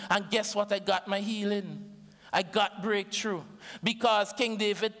into you. And guess what? I got my healing. I got breakthrough. Because King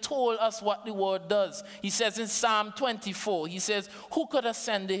David told us what the word does. He says in Psalm 24, he says, who could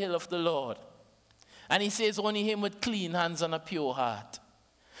ascend the hill of the Lord? And he says, only him with clean hands and a pure heart.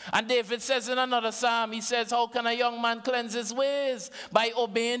 And David says in another psalm, he says, how can a young man cleanse his ways? By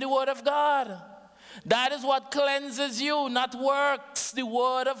obeying the word of God. That is what cleanses you, not works, the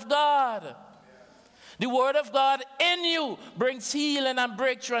word of God. The word of God in you brings healing and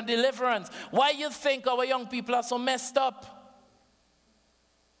breakthrough and deliverance. Why you think our young people are so messed up?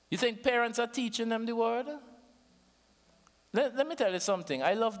 You think parents are teaching them the word? Let me tell you something.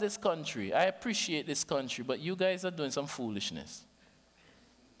 I love this country. I appreciate this country, but you guys are doing some foolishness.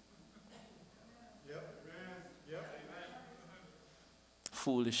 Yep.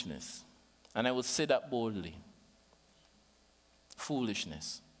 Foolishness. And I will say that boldly.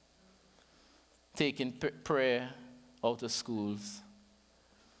 Foolishness. Taking prayer out of schools.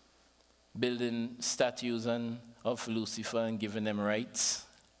 Building statues of Lucifer and giving them rights.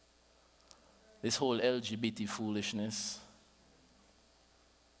 This whole LGBT foolishness.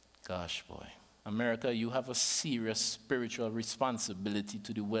 Gosh, boy. America, you have a serious spiritual responsibility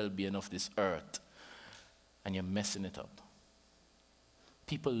to the well-being of this earth. And you're messing it up.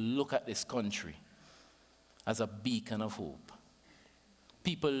 People look at this country as a beacon of hope.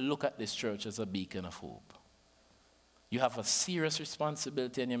 People look at this church as a beacon of hope. You have a serious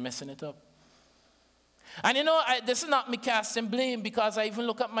responsibility and you're messing it up. And this is not me casting blame, because I even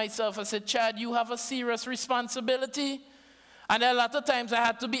look at myself and say, Chad, you have a serious responsibility. And a lot of times I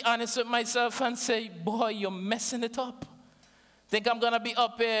had to be honest with myself and say, boy, you're messing it up. Think I'm going to be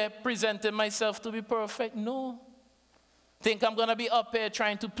up here presenting myself to be perfect? No. Think I'm going to be up here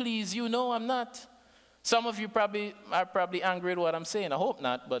trying to please you? No, I'm not. Some of you are probably angry at what I'm saying. I hope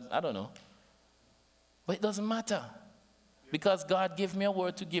not, but I don't know. But it doesn't matter. Because God gave me a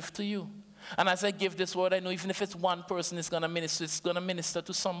word to give to you. And as I give this word, I know even if it's one person, it's going to minister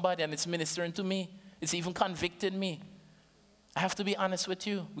to somebody, and it's ministering to me. It's even convicting me. I have to be honest with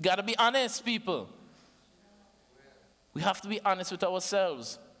you. We got to be honest, people. We have to be honest with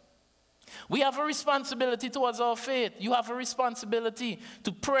ourselves. We have a responsibility towards our faith. You have a responsibility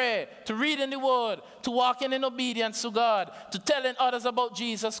to pray, to read in the Word, to walk in obedience to God, to telling others about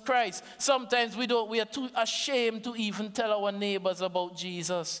Jesus Christ. Sometimes we are too ashamed to even tell our neighbors about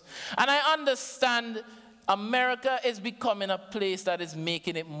Jesus. And I understand America is becoming a place that is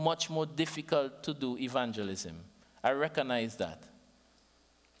making it much more difficult to do evangelism. I recognize that.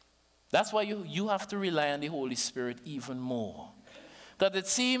 That's why you have to rely on the Holy Spirit even more. Because it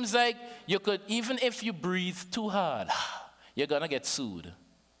seems like you could, even if you breathe too hard, you're going to get sued.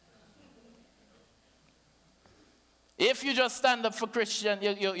 If you just stand up for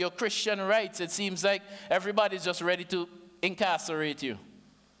your Christian rights, it seems like everybody's just ready to incarcerate you.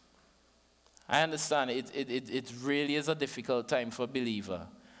 I understand. It really is a difficult time for a believer.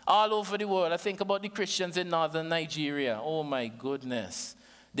 All over the world, I think about the Christians in northern Nigeria. Oh my goodness.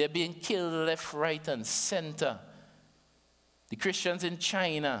 They're being killed left, right, and center. The Christians in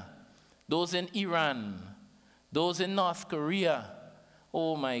China, those in Iran, those in North Korea.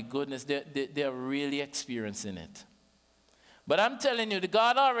 Oh my goodness, they're really experiencing it. But I'm telling you, the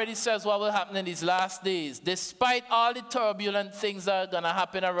God already says what will happen in these last days. Despite all the turbulent things that are going to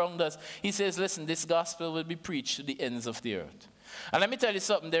happen around us, he says, listen, this gospel will be preached to the ends of the earth. And let me tell you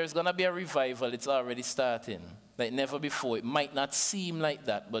something, there's going to be a revival. It's already starting, like never before. It might not seem like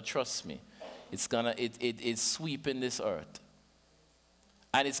that, but trust me, it's sweeping this earth.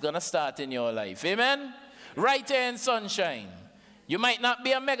 And it's going to start in your life. Amen? Right here in Sunshine. You might not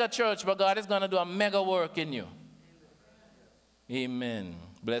be a mega church, but God is going to do a mega work in you. Amen.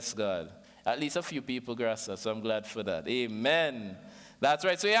 Bless God. At least a few people grasp that, so I'm glad for that. Amen. That's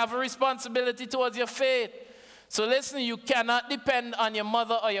right. So you have a responsibility towards your faith. So listen, you cannot depend on your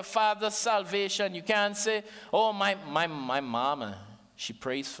mother or your father's salvation. You can't say, oh, my mama, she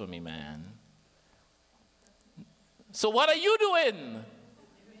prays for me, man. So what are you doing?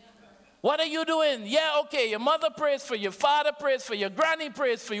 What are you doing? Yeah, okay, your mother prays for you, your father prays for you, your granny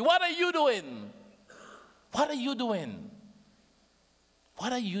prays for you. What are you doing? What are you doing?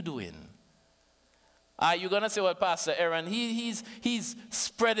 What are you doing? Are you going to say, well, Pastor Aaron, he's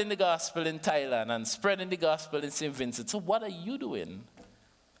spreading the gospel in Thailand and spreading the gospel in Saint Vincent. So what are you doing?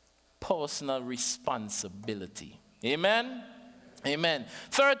 Personal responsibility. Amen? Amen.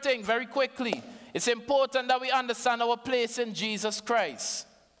 Third thing, very quickly, it's important that we understand our place in Jesus Christ.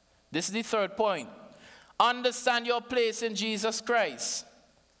 This is the third point. Understand your place in Jesus Christ.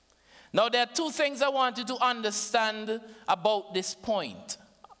 Now, there are two things I want you to understand about this point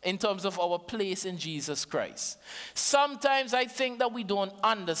in terms of our place in Jesus Christ. Sometimes I think that we don't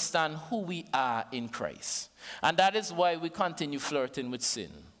understand who we are in Christ. And that is why we continue flirting with sin.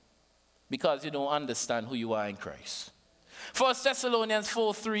 Because you don't understand who you are in Christ. 1 Thessalonians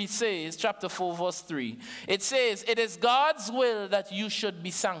 4:3 says, chapter 4, verse 3, it says, it is God's will that you should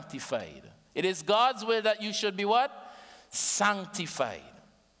be sanctified. It is God's will that you should be what? Sanctified.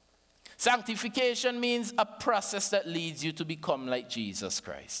 Sanctification means a process that leads you to become like Jesus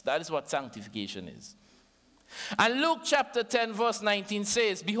Christ. That is what sanctification is. And Luke chapter 10, verse 19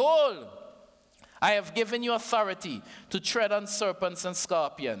 says, behold, I have given you authority to tread on serpents and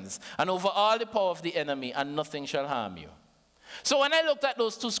scorpions, and over all the power of the enemy, and nothing shall harm you. So when I looked at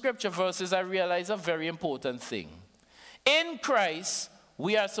those two scripture verses, I realized a very important thing. In Christ,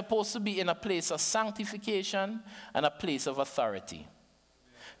 we are supposed to be in a place of sanctification and a place of authority.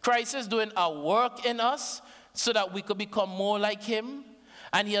 Christ is doing a work in us so that we could become more like him,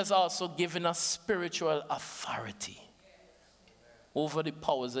 and he has also given us spiritual authority over the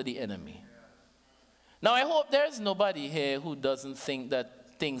powers of the enemy. Now, I hope there's nobody here who doesn't think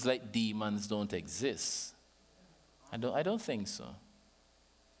that things like demons don't exist. I don't think so.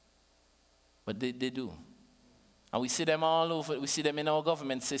 But they do. And we see them all over. We see them in our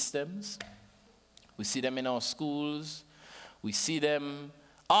government systems. We see them in our schools. We see them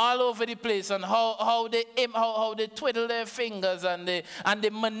all over the place, and how they twiddle their fingers and they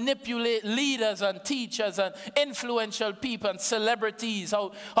manipulate leaders and teachers and influential people and celebrities.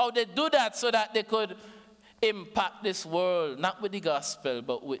 How they do that so that they could impact this world, not with the gospel,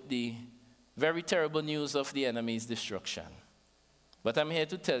 but with the very terrible news of the enemy's destruction. But I'm here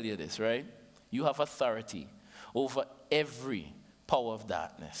to tell you this, right? You have authority over every power of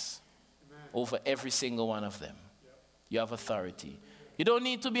darkness. Amen. Over every single one of them. Yep. You have authority. You don't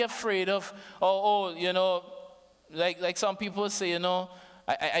need to be afraid of, like some people say,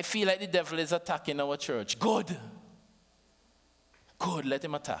 I feel like the devil is attacking our church. Good. Good, let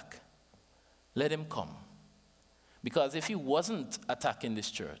him attack. Let him come. Because if he wasn't attacking this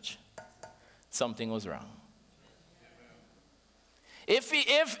church, something was wrong.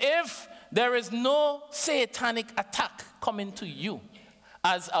 If there is no satanic attack coming to you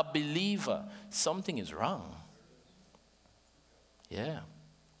as a believer, something is wrong. Yeah,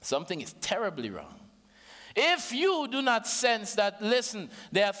 something is terribly wrong. If you do not sense that, listen,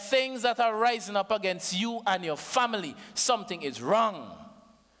 there are things that are rising up against you and your family, something is wrong.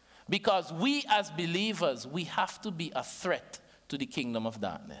 Because we as believers, we have to be a threat to the kingdom of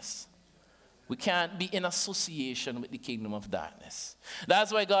darkness. We can't be in association with the kingdom of darkness.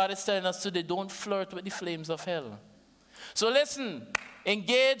 That's why God is telling us today, don't flirt with the flames of hell. So listen,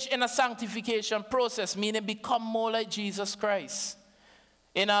 engage in a sanctification process, meaning become more like Jesus Christ.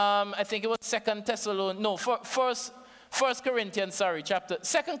 In I think it was 2 Corinthians,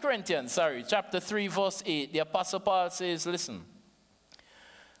 chapter 3, verse 8, the Apostle Paul says, listen,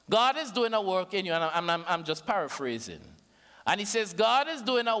 God is doing a work in you, and I'm just paraphrasing. And he says, God is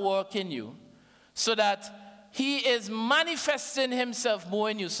doing a work in you so that he is manifesting himself more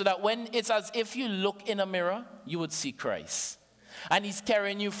in you, so that when it's as if you look in a mirror, you would see Christ. And he's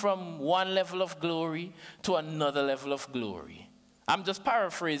carrying you from one level of glory to another level of glory. I'm just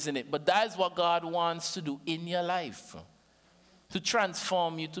paraphrasing it, but that is what God wants to do in your life, to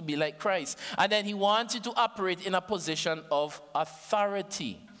transform you to be like Christ. And then he wants you to operate in a position of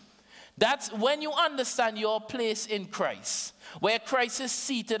authority. That's when you understand your place in Christ, where Christ is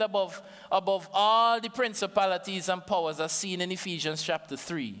seated above all the principalities and powers as seen in Ephesians chapter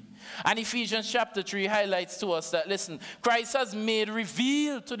 3. And Ephesians chapter 3 highlights to us that, listen, Christ has made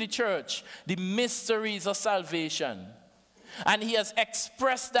revealed to the church the mysteries of salvation. And he has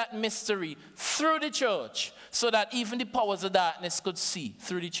expressed that mystery through the church so that even the powers of darkness could see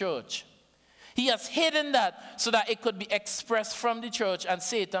through the church. He has hidden that so that it could be expressed from the church, and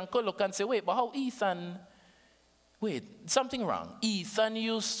Satan could look and say, wait, but how Ethan, wait, something wrong. Ethan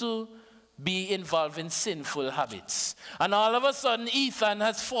used to be involved in sinful habits. And all of a sudden, Ethan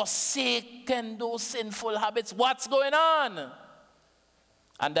has forsaken those sinful habits. What's going on?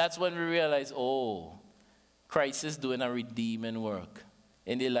 And that's when we realize, oh, Christ is doing a redeeming work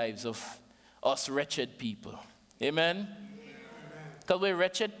in the lives of us wretched people. Amen? Because we're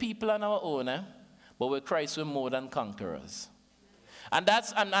wretched people on our own, but with Christ we're more than conquerors. And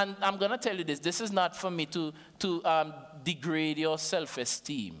I'm going to tell you this. This is not for me to degrade your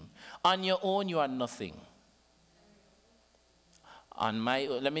self-esteem. On your own, you are nothing.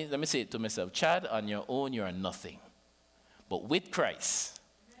 Let me say it to myself. Chad, on your own, you are nothing. But with Christ,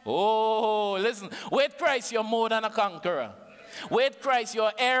 oh, listen, with Christ, you're more than a conqueror. With Christ,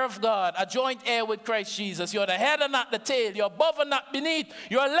 you're heir of God, a joint heir with Christ Jesus. You're the head and not the tail. You're above and not beneath.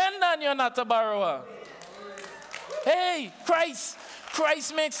 You're a lender and you're not a borrower. Hey, Christ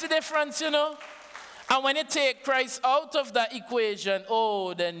makes the difference, And when you take Christ out of that equation,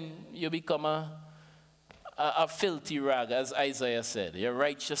 oh, then you become a filthy rag, as Isaiah said. Your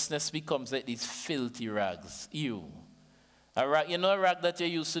righteousness becomes like these filthy rags. A rag, a rag that you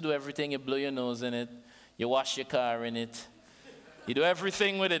used to do everything. You blow your nose in it. You wash your car in it. You do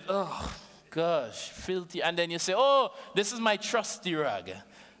everything with it. Oh, gosh, filthy. And then you say, oh, this is my trusty rag.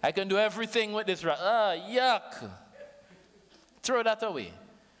 I can do everything with this rag. Ah, yuck. Throw that away.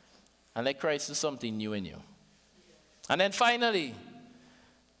 And let Christ do something new in you. And then finally,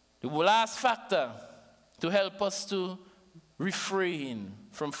 the last factor to help us to refrain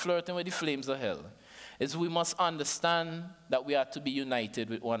from flirting with the flames of hell is we must understand that we are to be united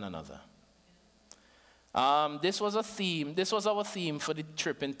with one another. This was our theme for the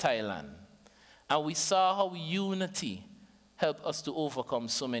trip in Thailand. And we saw how unity helped us to overcome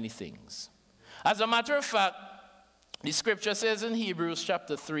so many things. As a matter of fact, the scripture says in Hebrews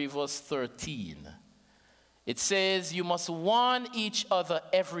chapter 3, verse 13, it says, you must warn each other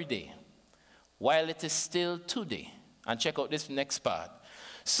every day while it is still today. And check out this next part.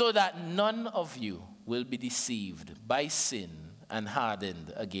 So that none of you will be deceived by sin and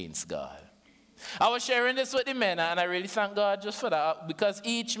hardened against God. I was sharing this with the men, and I really thank God just for that, because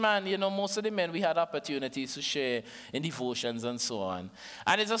each man, most of the men, we had opportunities to share in devotions and so on.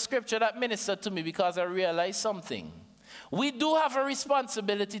 And it's a scripture that ministered to me because I realized something. We do have a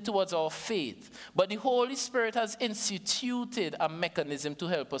responsibility towards our faith, but the Holy Spirit has instituted a mechanism to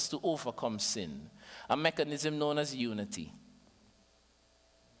help us to overcome sin, a mechanism known as unity.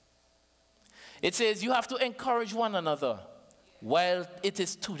 It says you have to encourage one another while it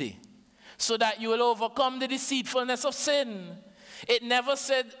is today, so that you will overcome the deceitfulness of sin. It never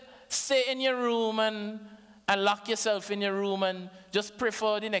said, stay in your room and lock yourself in your room and just pray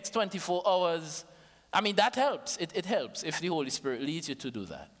for the next 24 hours. I mean, that helps. It helps if the Holy Spirit leads you to do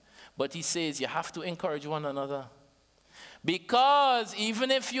that. But he says you have to encourage one another. Because even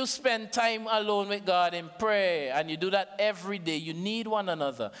if you spend time alone with God in prayer, and you do that every day, you need one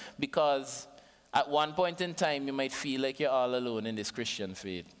another. Because at one point in time, you might feel like you're all alone in this Christian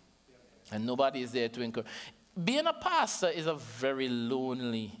faith. And nobody is there to encourage. Being a pastor is a very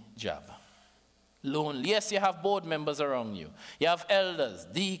lonely job. Lonely. Yes, you have board members around you. You have elders,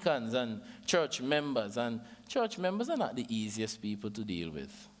 deacons, and church members. And church members are not the easiest people to deal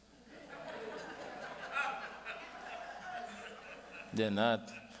with. They're not.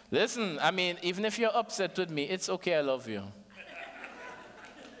 Listen, I mean, even if you're upset with me, it's okay, I love you.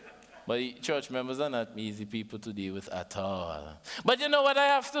 But church members are not easy people to deal with at all. But you know what I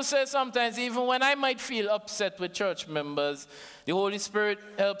have to say sometimes, even when I might feel upset with church members, the Holy Spirit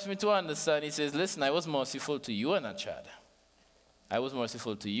helps me to understand. He says, listen, I was merciful to you and not Chad. I was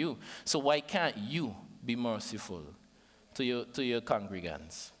merciful to you. So why can't you be merciful to your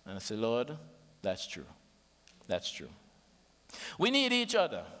congregants? And I say, Lord, that's true. That's true. We need each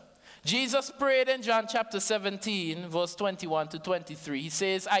other. Jesus prayed in John chapter 17, verse 21 to 23. He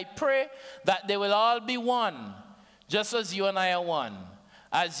says, I pray that they will all be one, just as you and I are one.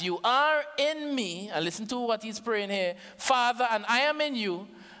 As you are in me, and listen to what he's praying here, Father, and I am in you,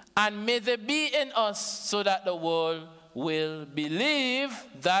 and may they be in us, so that the world will believe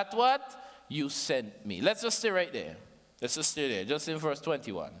that what? You sent me. Let's just stay right there. Let's just stay there, just in verse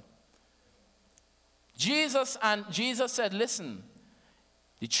 21. Jesus said, listen,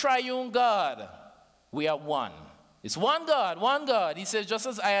 the triune God, we are one. It's one God, one God. He says, just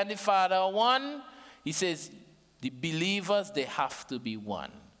as I and the Father are one, he says, the believers, they have to be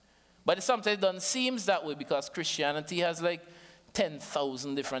one. But it sometimes doesn't seem that way because Christianity has like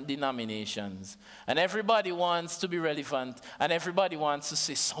 10,000 different denominations. And everybody wants to be relevant, and everybody wants to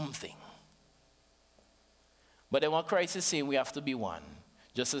say something. But then what Christ is saying, we have to be one,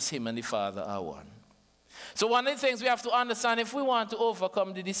 just as him and the Father are one. So one of the things we have to understand, if we want to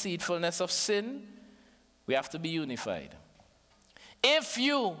overcome the deceitfulness of sin, we have to be unified. If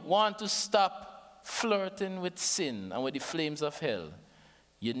you want to stop flirting with sin and with the flames of hell,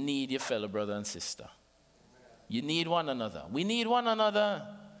 you need your fellow brother and sister. You need one another. We need one another.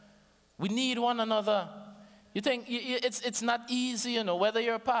 We need one another. You think it's not easy, you know, whether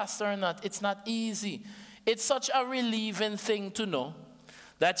you're a pastor or not, it's not easy. It's such a relieving thing to know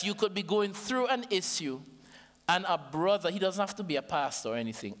that you could be going through an issue and a brother, he doesn't have to be a pastor or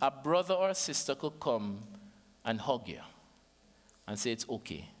anything, a brother or a sister could come and hug you and say it's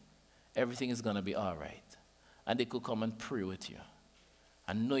okay. Everything is going to be all right. And they could come and pray with you.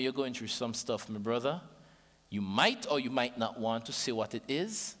 I know you're going through some stuff, my brother. You might or you might not want to say what it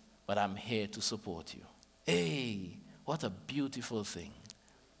is, but I'm here to support you. Hey, what a beautiful thing.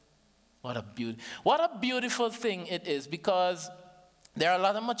 What a beautiful thing it is, because there are a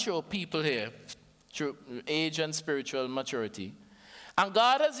lot of mature people here, through age and spiritual maturity. And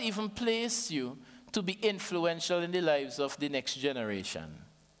God has even placed you to be influential in the lives of the next generation.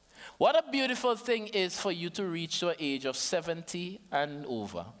 What a beautiful thing is for you to reach to an age of 70 and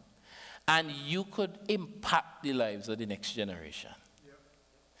over, and you could impact the lives of the next generation. Yep.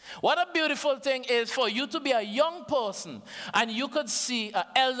 What a beautiful thing is for you to be a young person, and you could see an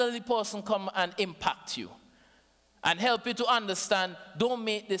elderly person come and impact you. And help you to understand, don't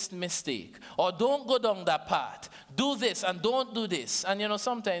make this mistake, or don't go down that path. Do this and don't do this. And you know,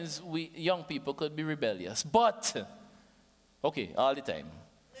 sometimes we young people could be rebellious, but, okay, all the time.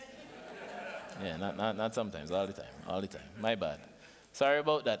 Yeah, not sometimes, all the time, my bad. Sorry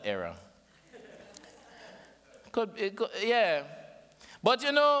about that error. Yeah. But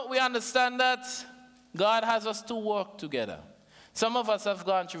you know, we understand that God has us to work together. Some of us have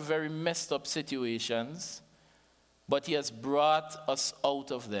gone through very messed up situations, but he has brought us out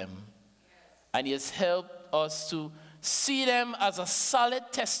of them. And he has helped us to see them as a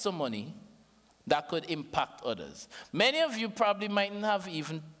solid testimony that could impact others. Many of you probably mightn't have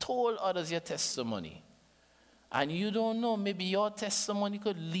even told others your testimony. And you don't know, maybe your testimony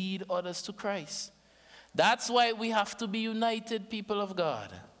could lead others to Christ. That's why we have to be united, people of God,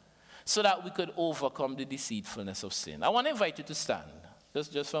 so that we could overcome the deceitfulness of sin. I want to invite you to stand,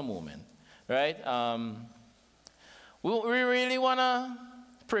 just for a moment, right? We really want to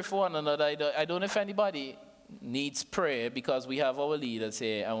pray for one another. I don't know if anybody needs prayer, because we have our leaders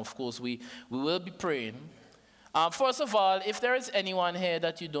here, and of course we will be praying. First of all, if there is anyone here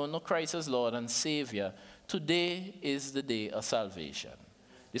that you don't know Christ as Lord and Savior, today is the day of salvation.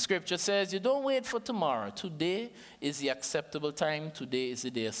 The scripture says you don't wait for tomorrow. Today is the acceptable time. Today is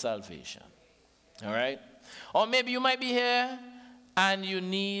the day of salvation. All right? Or maybe you might be here and you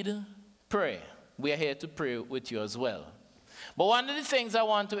need prayer. We are here to pray with you as well. But one of the things I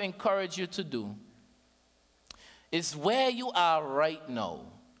want to encourage you to do is where you are right now,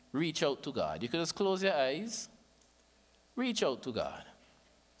 reach out to God. You could just close your eyes. Reach out to God.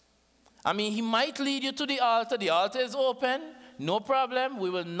 I mean, he might lead you to the altar. The altar is open. No problem. We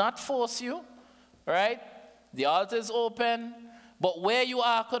will not force you. Right? The altar is open. But where you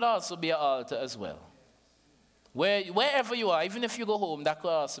are could also be an altar as well. Wherever you are, even if you go home, that could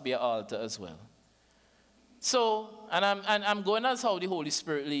also be an altar as well. So, and I'm going as how the Holy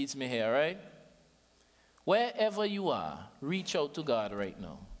Spirit leads me here, right? Wherever you are, reach out to God right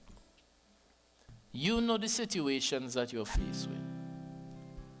now. You know the situations that you're faced with.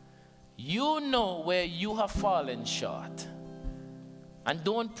 You know where you have fallen short. And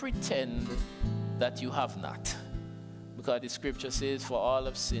don't pretend that you have not. Because the scripture says, for all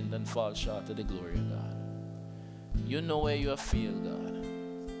have sinned and fall short of the glory of God. You know where you have failed, God.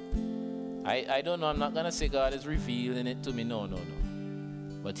 I don't know, I'm not going to say God is revealing it to me. No.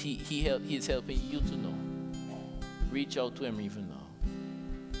 But he's helping you to know. Reach out to him even now.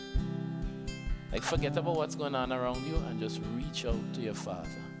 Like, forget about what's going on around you and just reach out to your Father.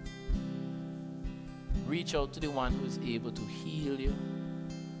 Reach out to the one who is able to heal you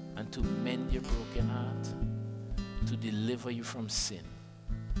and to mend your broken heart, to deliver you from sin,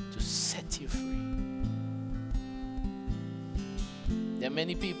 to set you free. There are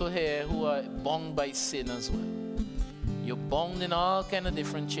many people here who are bound by sin as well. You're bound in all kind of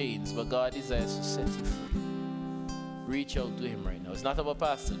different chains, but God desires to set you free. Reach out to him right now. It's not about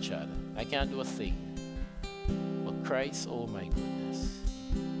Pastor Chad. I can't do a thing. But Christ, oh my goodness.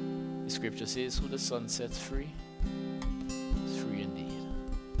 The scripture says, who the Son sets free is free indeed.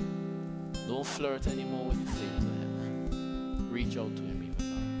 Don't flirt anymore with the things of heaven. Reach out to him even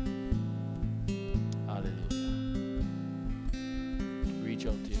now. Hallelujah. Reach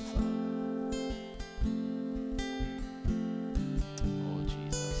out to your Father. Oh,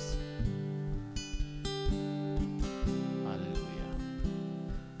 Jesus. Hallelujah.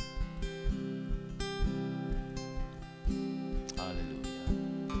 Hallelujah.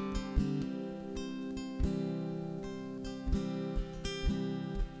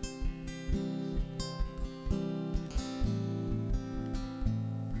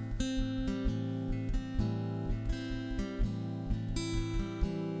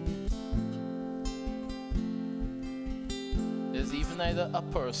 There's even either a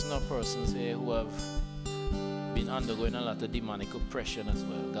person or persons here who have been undergoing a lot of demonic oppression as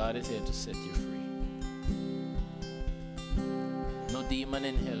well. God is here to set you free. No demon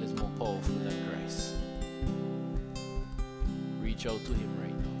in hell is more powerful than Christ. Reach out to him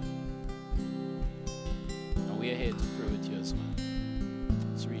right now. And we are here to pray with you as well.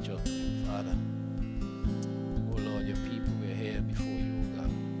 Let's reach out to him, Father. Oh Lord, your people, we are here before you, oh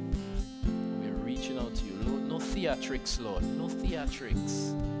God. We are reaching out to you, Lord. No theatrics, Lord. No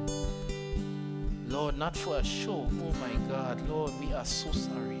theatrics. Lord, not for a show. Oh my God, Lord, we are so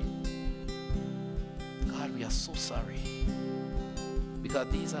sorry. God, we are so sorry. Because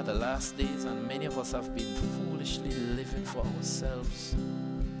these are the last days and many of us have been foolishly living for ourselves.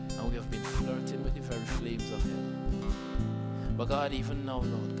 And we have been flirting with the very flames of hell. But God, even now,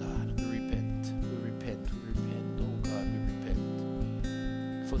 Lord God, we repent. We repent. We repent. Oh God, we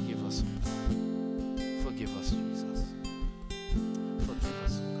repent. Forgive us. Forgive us, Jesus. Forgive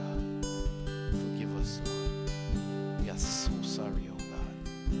us, oh God. Forgive us, Lord. We are so sorry, oh God.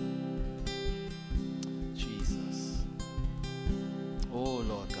 Jesus. Oh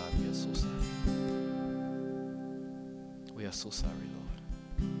Lord God, we are so sorry. We are so sorry, Lord.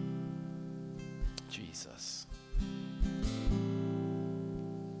 Jesus.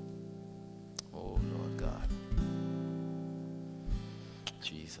 Oh Lord God.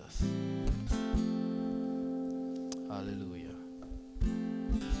 Jesus. Hallelujah.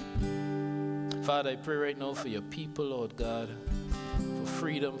 Father, I pray right now for your people, Lord God, for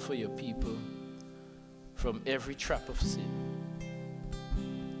freedom for your people from every trap of sin.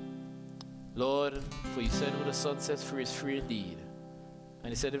 Lord, for you said who the Son sets free is free indeed. And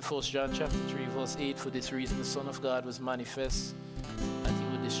he said in 1 John chapter 3, verse 8, for this reason the Son of God was manifest, that he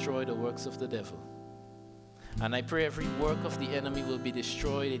would destroy the works of the devil. And I pray every work of the enemy will be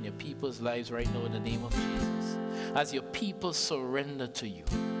destroyed in your people's lives right now in the name of Jesus. As your people surrender to you,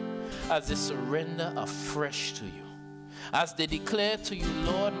 as they surrender afresh to you, as they declare to you,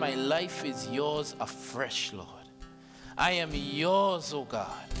 Lord, my life is yours afresh, Lord. I am yours, O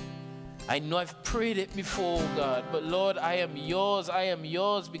God. I know I've prayed it before, God, but Lord, I am yours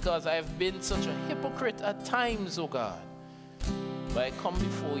because I have been such a hypocrite at times, oh God. But I come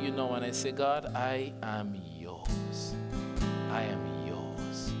before you now and I say, God, I am yours. I am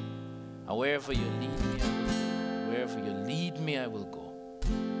yours. And wherever you lead me, I will go. Wherever you lead me, I will go.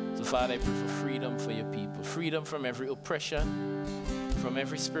 So Father, I pray for freedom for your people. Freedom from every oppression, from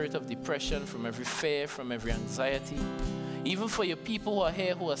every spirit of depression, from every fear, from every anxiety. Even for your people who are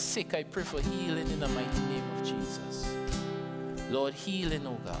here, who are sick, I pray for healing in the mighty name of Jesus. Lord, healing,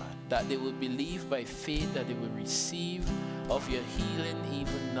 oh God, that they will believe by faith, that they will receive of your healing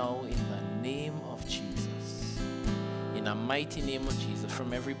even now in the name of Jesus. In the mighty name of Jesus,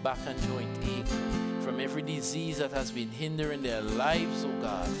 from every back and joint ache, from every disease that has been hindering their lives, oh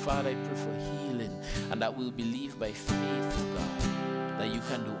God, Father, I pray for healing, and that we'll believe by faith, oh God, that you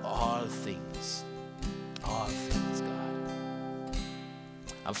can do all things. All things, God.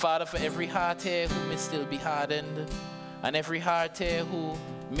 And Father, for every heart here who may still be hardened, and every heart here who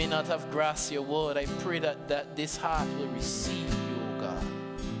may not have grasped your word, I pray that this heart will receive you, oh God.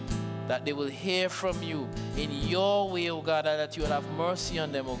 That they will hear from you in your way, oh God, and that you will have mercy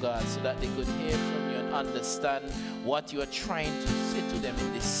on them, oh God, so that they could hear from you and understand what you are trying to say to them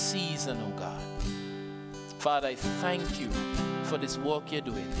in this season, oh God. Father, I thank you for this work you're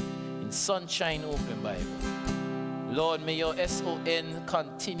doing in Sunshine Open Bible. Lord, may your S-O-N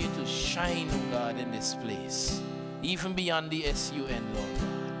continue to shine, oh God, in this place, even beyond the S-U-N, Lord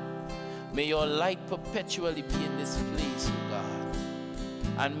God. May your light perpetually be in this place, oh God.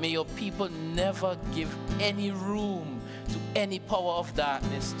 And may your people never give any room to any power of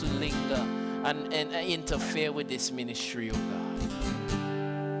darkness to linger and interfere with this ministry, oh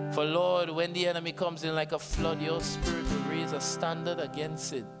God. For Lord, when the enemy comes in like a flood, your spirit will raise a standard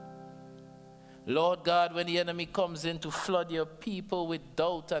against it. Lord God, when the enemy comes in to flood your people with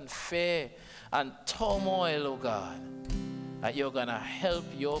doubt and fear and turmoil, oh God, that you're going to help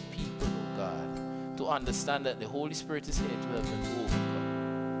your people, oh God, to understand that the Holy Spirit is here to help them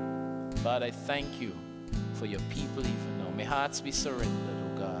overcome. Father, I thank you for your people even now. May hearts be surrendered,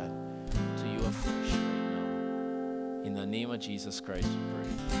 oh God, to you afresh right now. In the name of Jesus Christ we pray.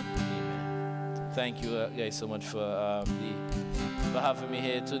 Amen. Thank you guys so much for having me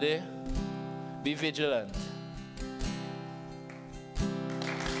here today. Be vigilant.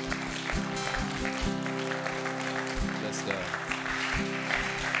 Let's go.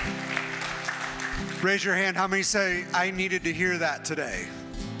 Raise your hand. How many say, I needed to hear that today?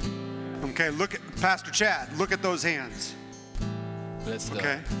 Okay, look at Pastor Chad. Look at those hands. Let's go.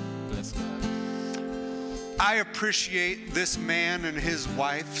 Okay. Let's go. I appreciate this man and his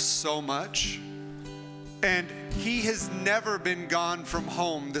wife so much. And he has never been gone from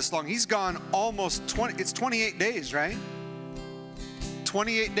home this long. He's gone almost 28 days, right?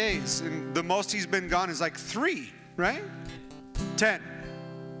 28 days. And the most he's been gone is like 3, right? 10.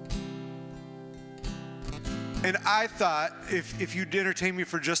 And I thought, if you'd entertain me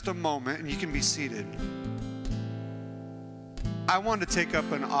for just a moment, and you can be seated, I want to take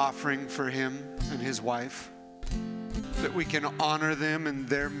up an offering for him and his wife, that we can honor them in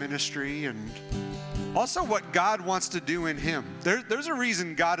their ministry and also what God wants to do in him. There's a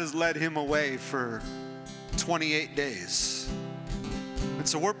reason God has led him away for 28 days. And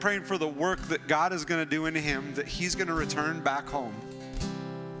so we're praying for the work that God is going to do in him, that he's going to return back home.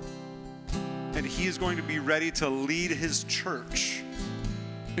 And he is going to be ready to lead his church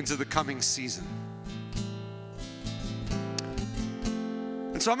into the coming season.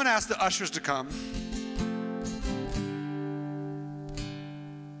 And so I'm going to ask the ushers to come.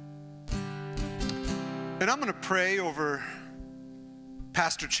 And I'm going to pray over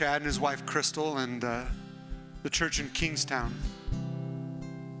Pastor Chad and his wife Crystal and the church in Kingstown.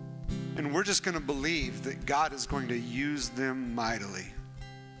 And we're just going to believe that God is going to use them mightily.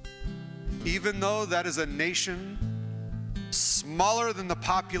 Even though that is a nation smaller than the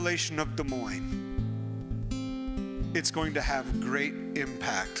population of Des Moines, it's going to have great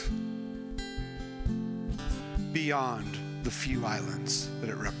impact beyond the few islands that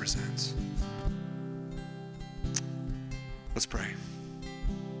it represents. Let's pray.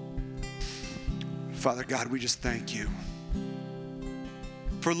 Father God, we just thank you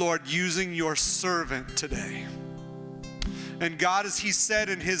for, Lord, using your servant today. And God, as he said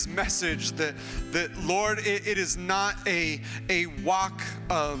in his message, that Lord, it is not a walk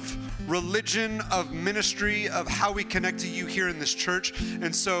of religion, of ministry, of how we connect to you here in this church.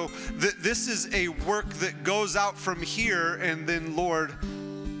 And so this is a work that goes out from here, and then, Lord,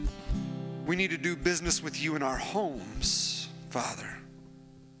 we need to do business with you in our homes, Father,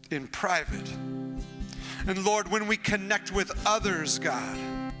 in private. And Lord, when we connect with others, God,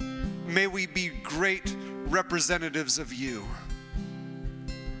 may we be great representatives of you.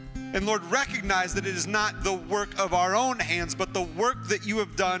 And Lord, recognize that it is not the work of our own hands, but the work that you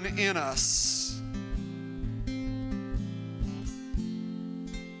have done in us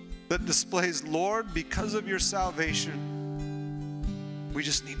that displays, Lord, because of your salvation, we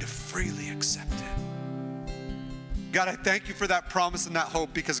just need to freely accept it. God, I thank you for that promise and that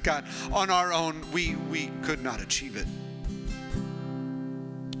hope, because God, on our own, we could not achieve it.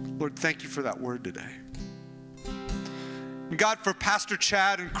 Lord, thank you for that word today. And God, for Pastor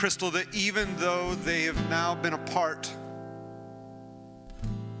Chad and Crystal, that even though they have now been apart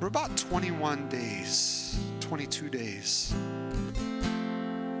for about 21 days, 22 days,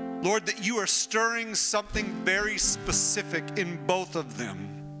 Lord, that you are stirring something very specific in both of them.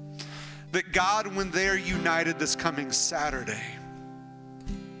 That God, when they're united this coming Saturday,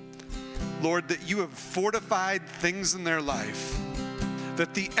 Lord, that you have fortified things in their life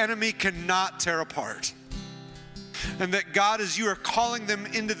that the enemy cannot tear apart. And that God, as you are calling them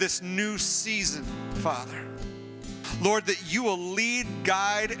into this new season, Father, Lord, that you will lead,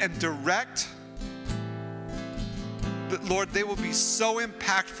 guide, and direct. That, Lord, they will be so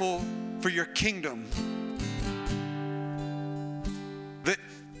impactful for your kingdom that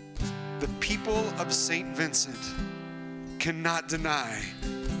the people of Saint Vincent cannot deny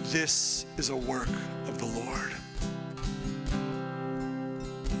this is a work of the Lord.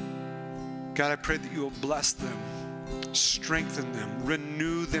 God, I pray that you will bless them, strengthen them,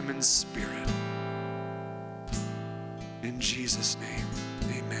 renew them in spirit. In Jesus' name,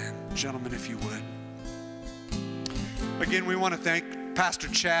 amen. Gentlemen, if you would. Again, we want to thank Pastor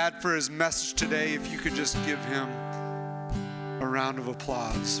Chad for his message today. If you could just give him a round of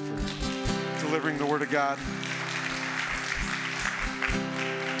applause for delivering the Word of God.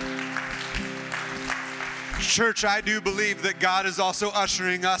 Church, I do believe that God is also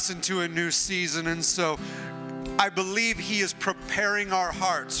ushering us into a new season, and so I believe He is preparing our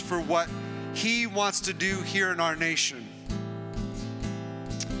hearts for what He wants to do here in our nation.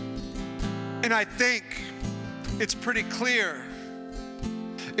 And I think it's pretty clear,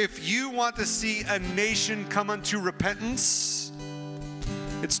 if you want to see a nation come unto repentance,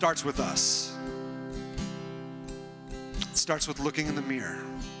 it starts with us. It starts with looking in the mirror.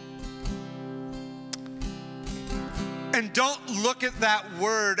 And don't look at that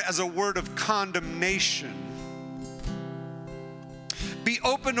word as a word of condemnation. Be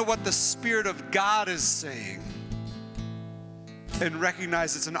open to what the Spirit of God is saying and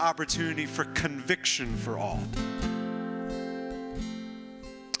recognize it's an opportunity for conviction for all.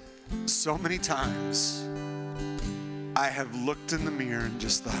 So many times I have looked in the mirror and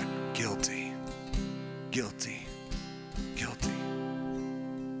just thought, guilty, guilty, guilty.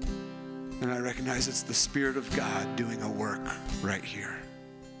 And I recognize it's the Spirit of God doing a work right here.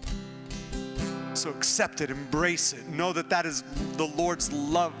 So accept it, embrace it. Know that that is the Lord's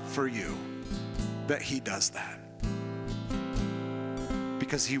love for you, that He does that.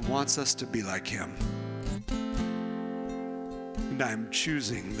 Because He wants us to be like Him. And I'm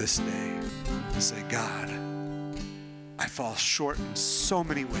choosing this day to say, God, I fall short in so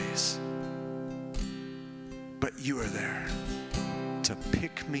many ways, but you are there to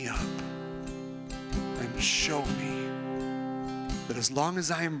pick me up and show me that as long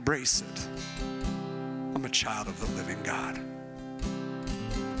as I embrace it, I'm a child of the living God.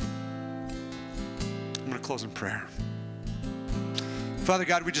 I'm going to close in prayer. Father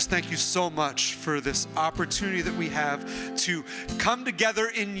God, we just thank you so much for this opportunity that we have to come together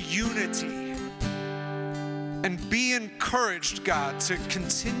in unity and be encouraged, God, to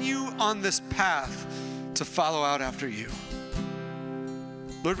continue on this path to follow out after you.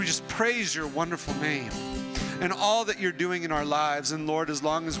 Lord, we just praise your wonderful name and all that you're doing in our lives. And Lord, as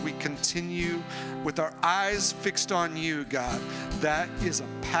long as we continue with our eyes fixed on you, God, that is a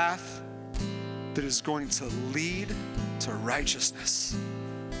path that is going to lead to righteousness.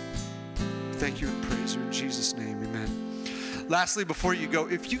 Thank you and praise you in Jesus' name, amen. Lastly, before you go,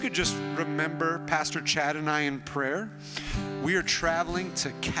 if you could just remember Pastor Chad and I in prayer. We are traveling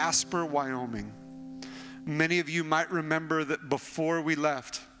to Casper, Wyoming. Many of you might remember that before we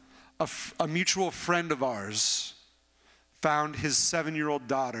left, a mutual friend of ours found his 7-year-old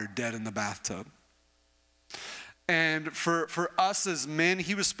daughter dead in the bathtub. And for us as men,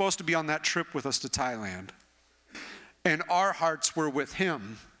 he was supposed to be on that trip with us to Thailand. And our hearts were with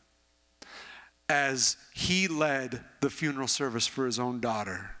him as he led the funeral service for his own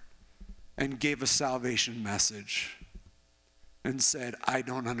daughter and gave a salvation message and said, I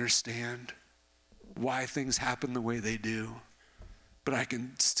don't understand why things happen the way they do, but I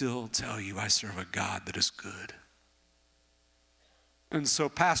can still tell you I serve a God that is good. And so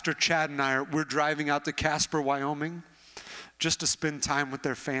Pastor Chad and we're driving out to Casper, Wyoming, just to spend time with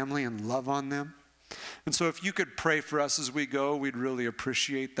their family and love on them. And so if you could pray for us as we go, we'd really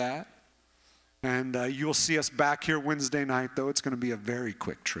appreciate that. And you'll see us back here Wednesday night, though. It's going to be a very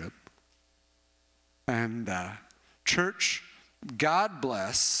quick trip. And church, God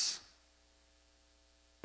bless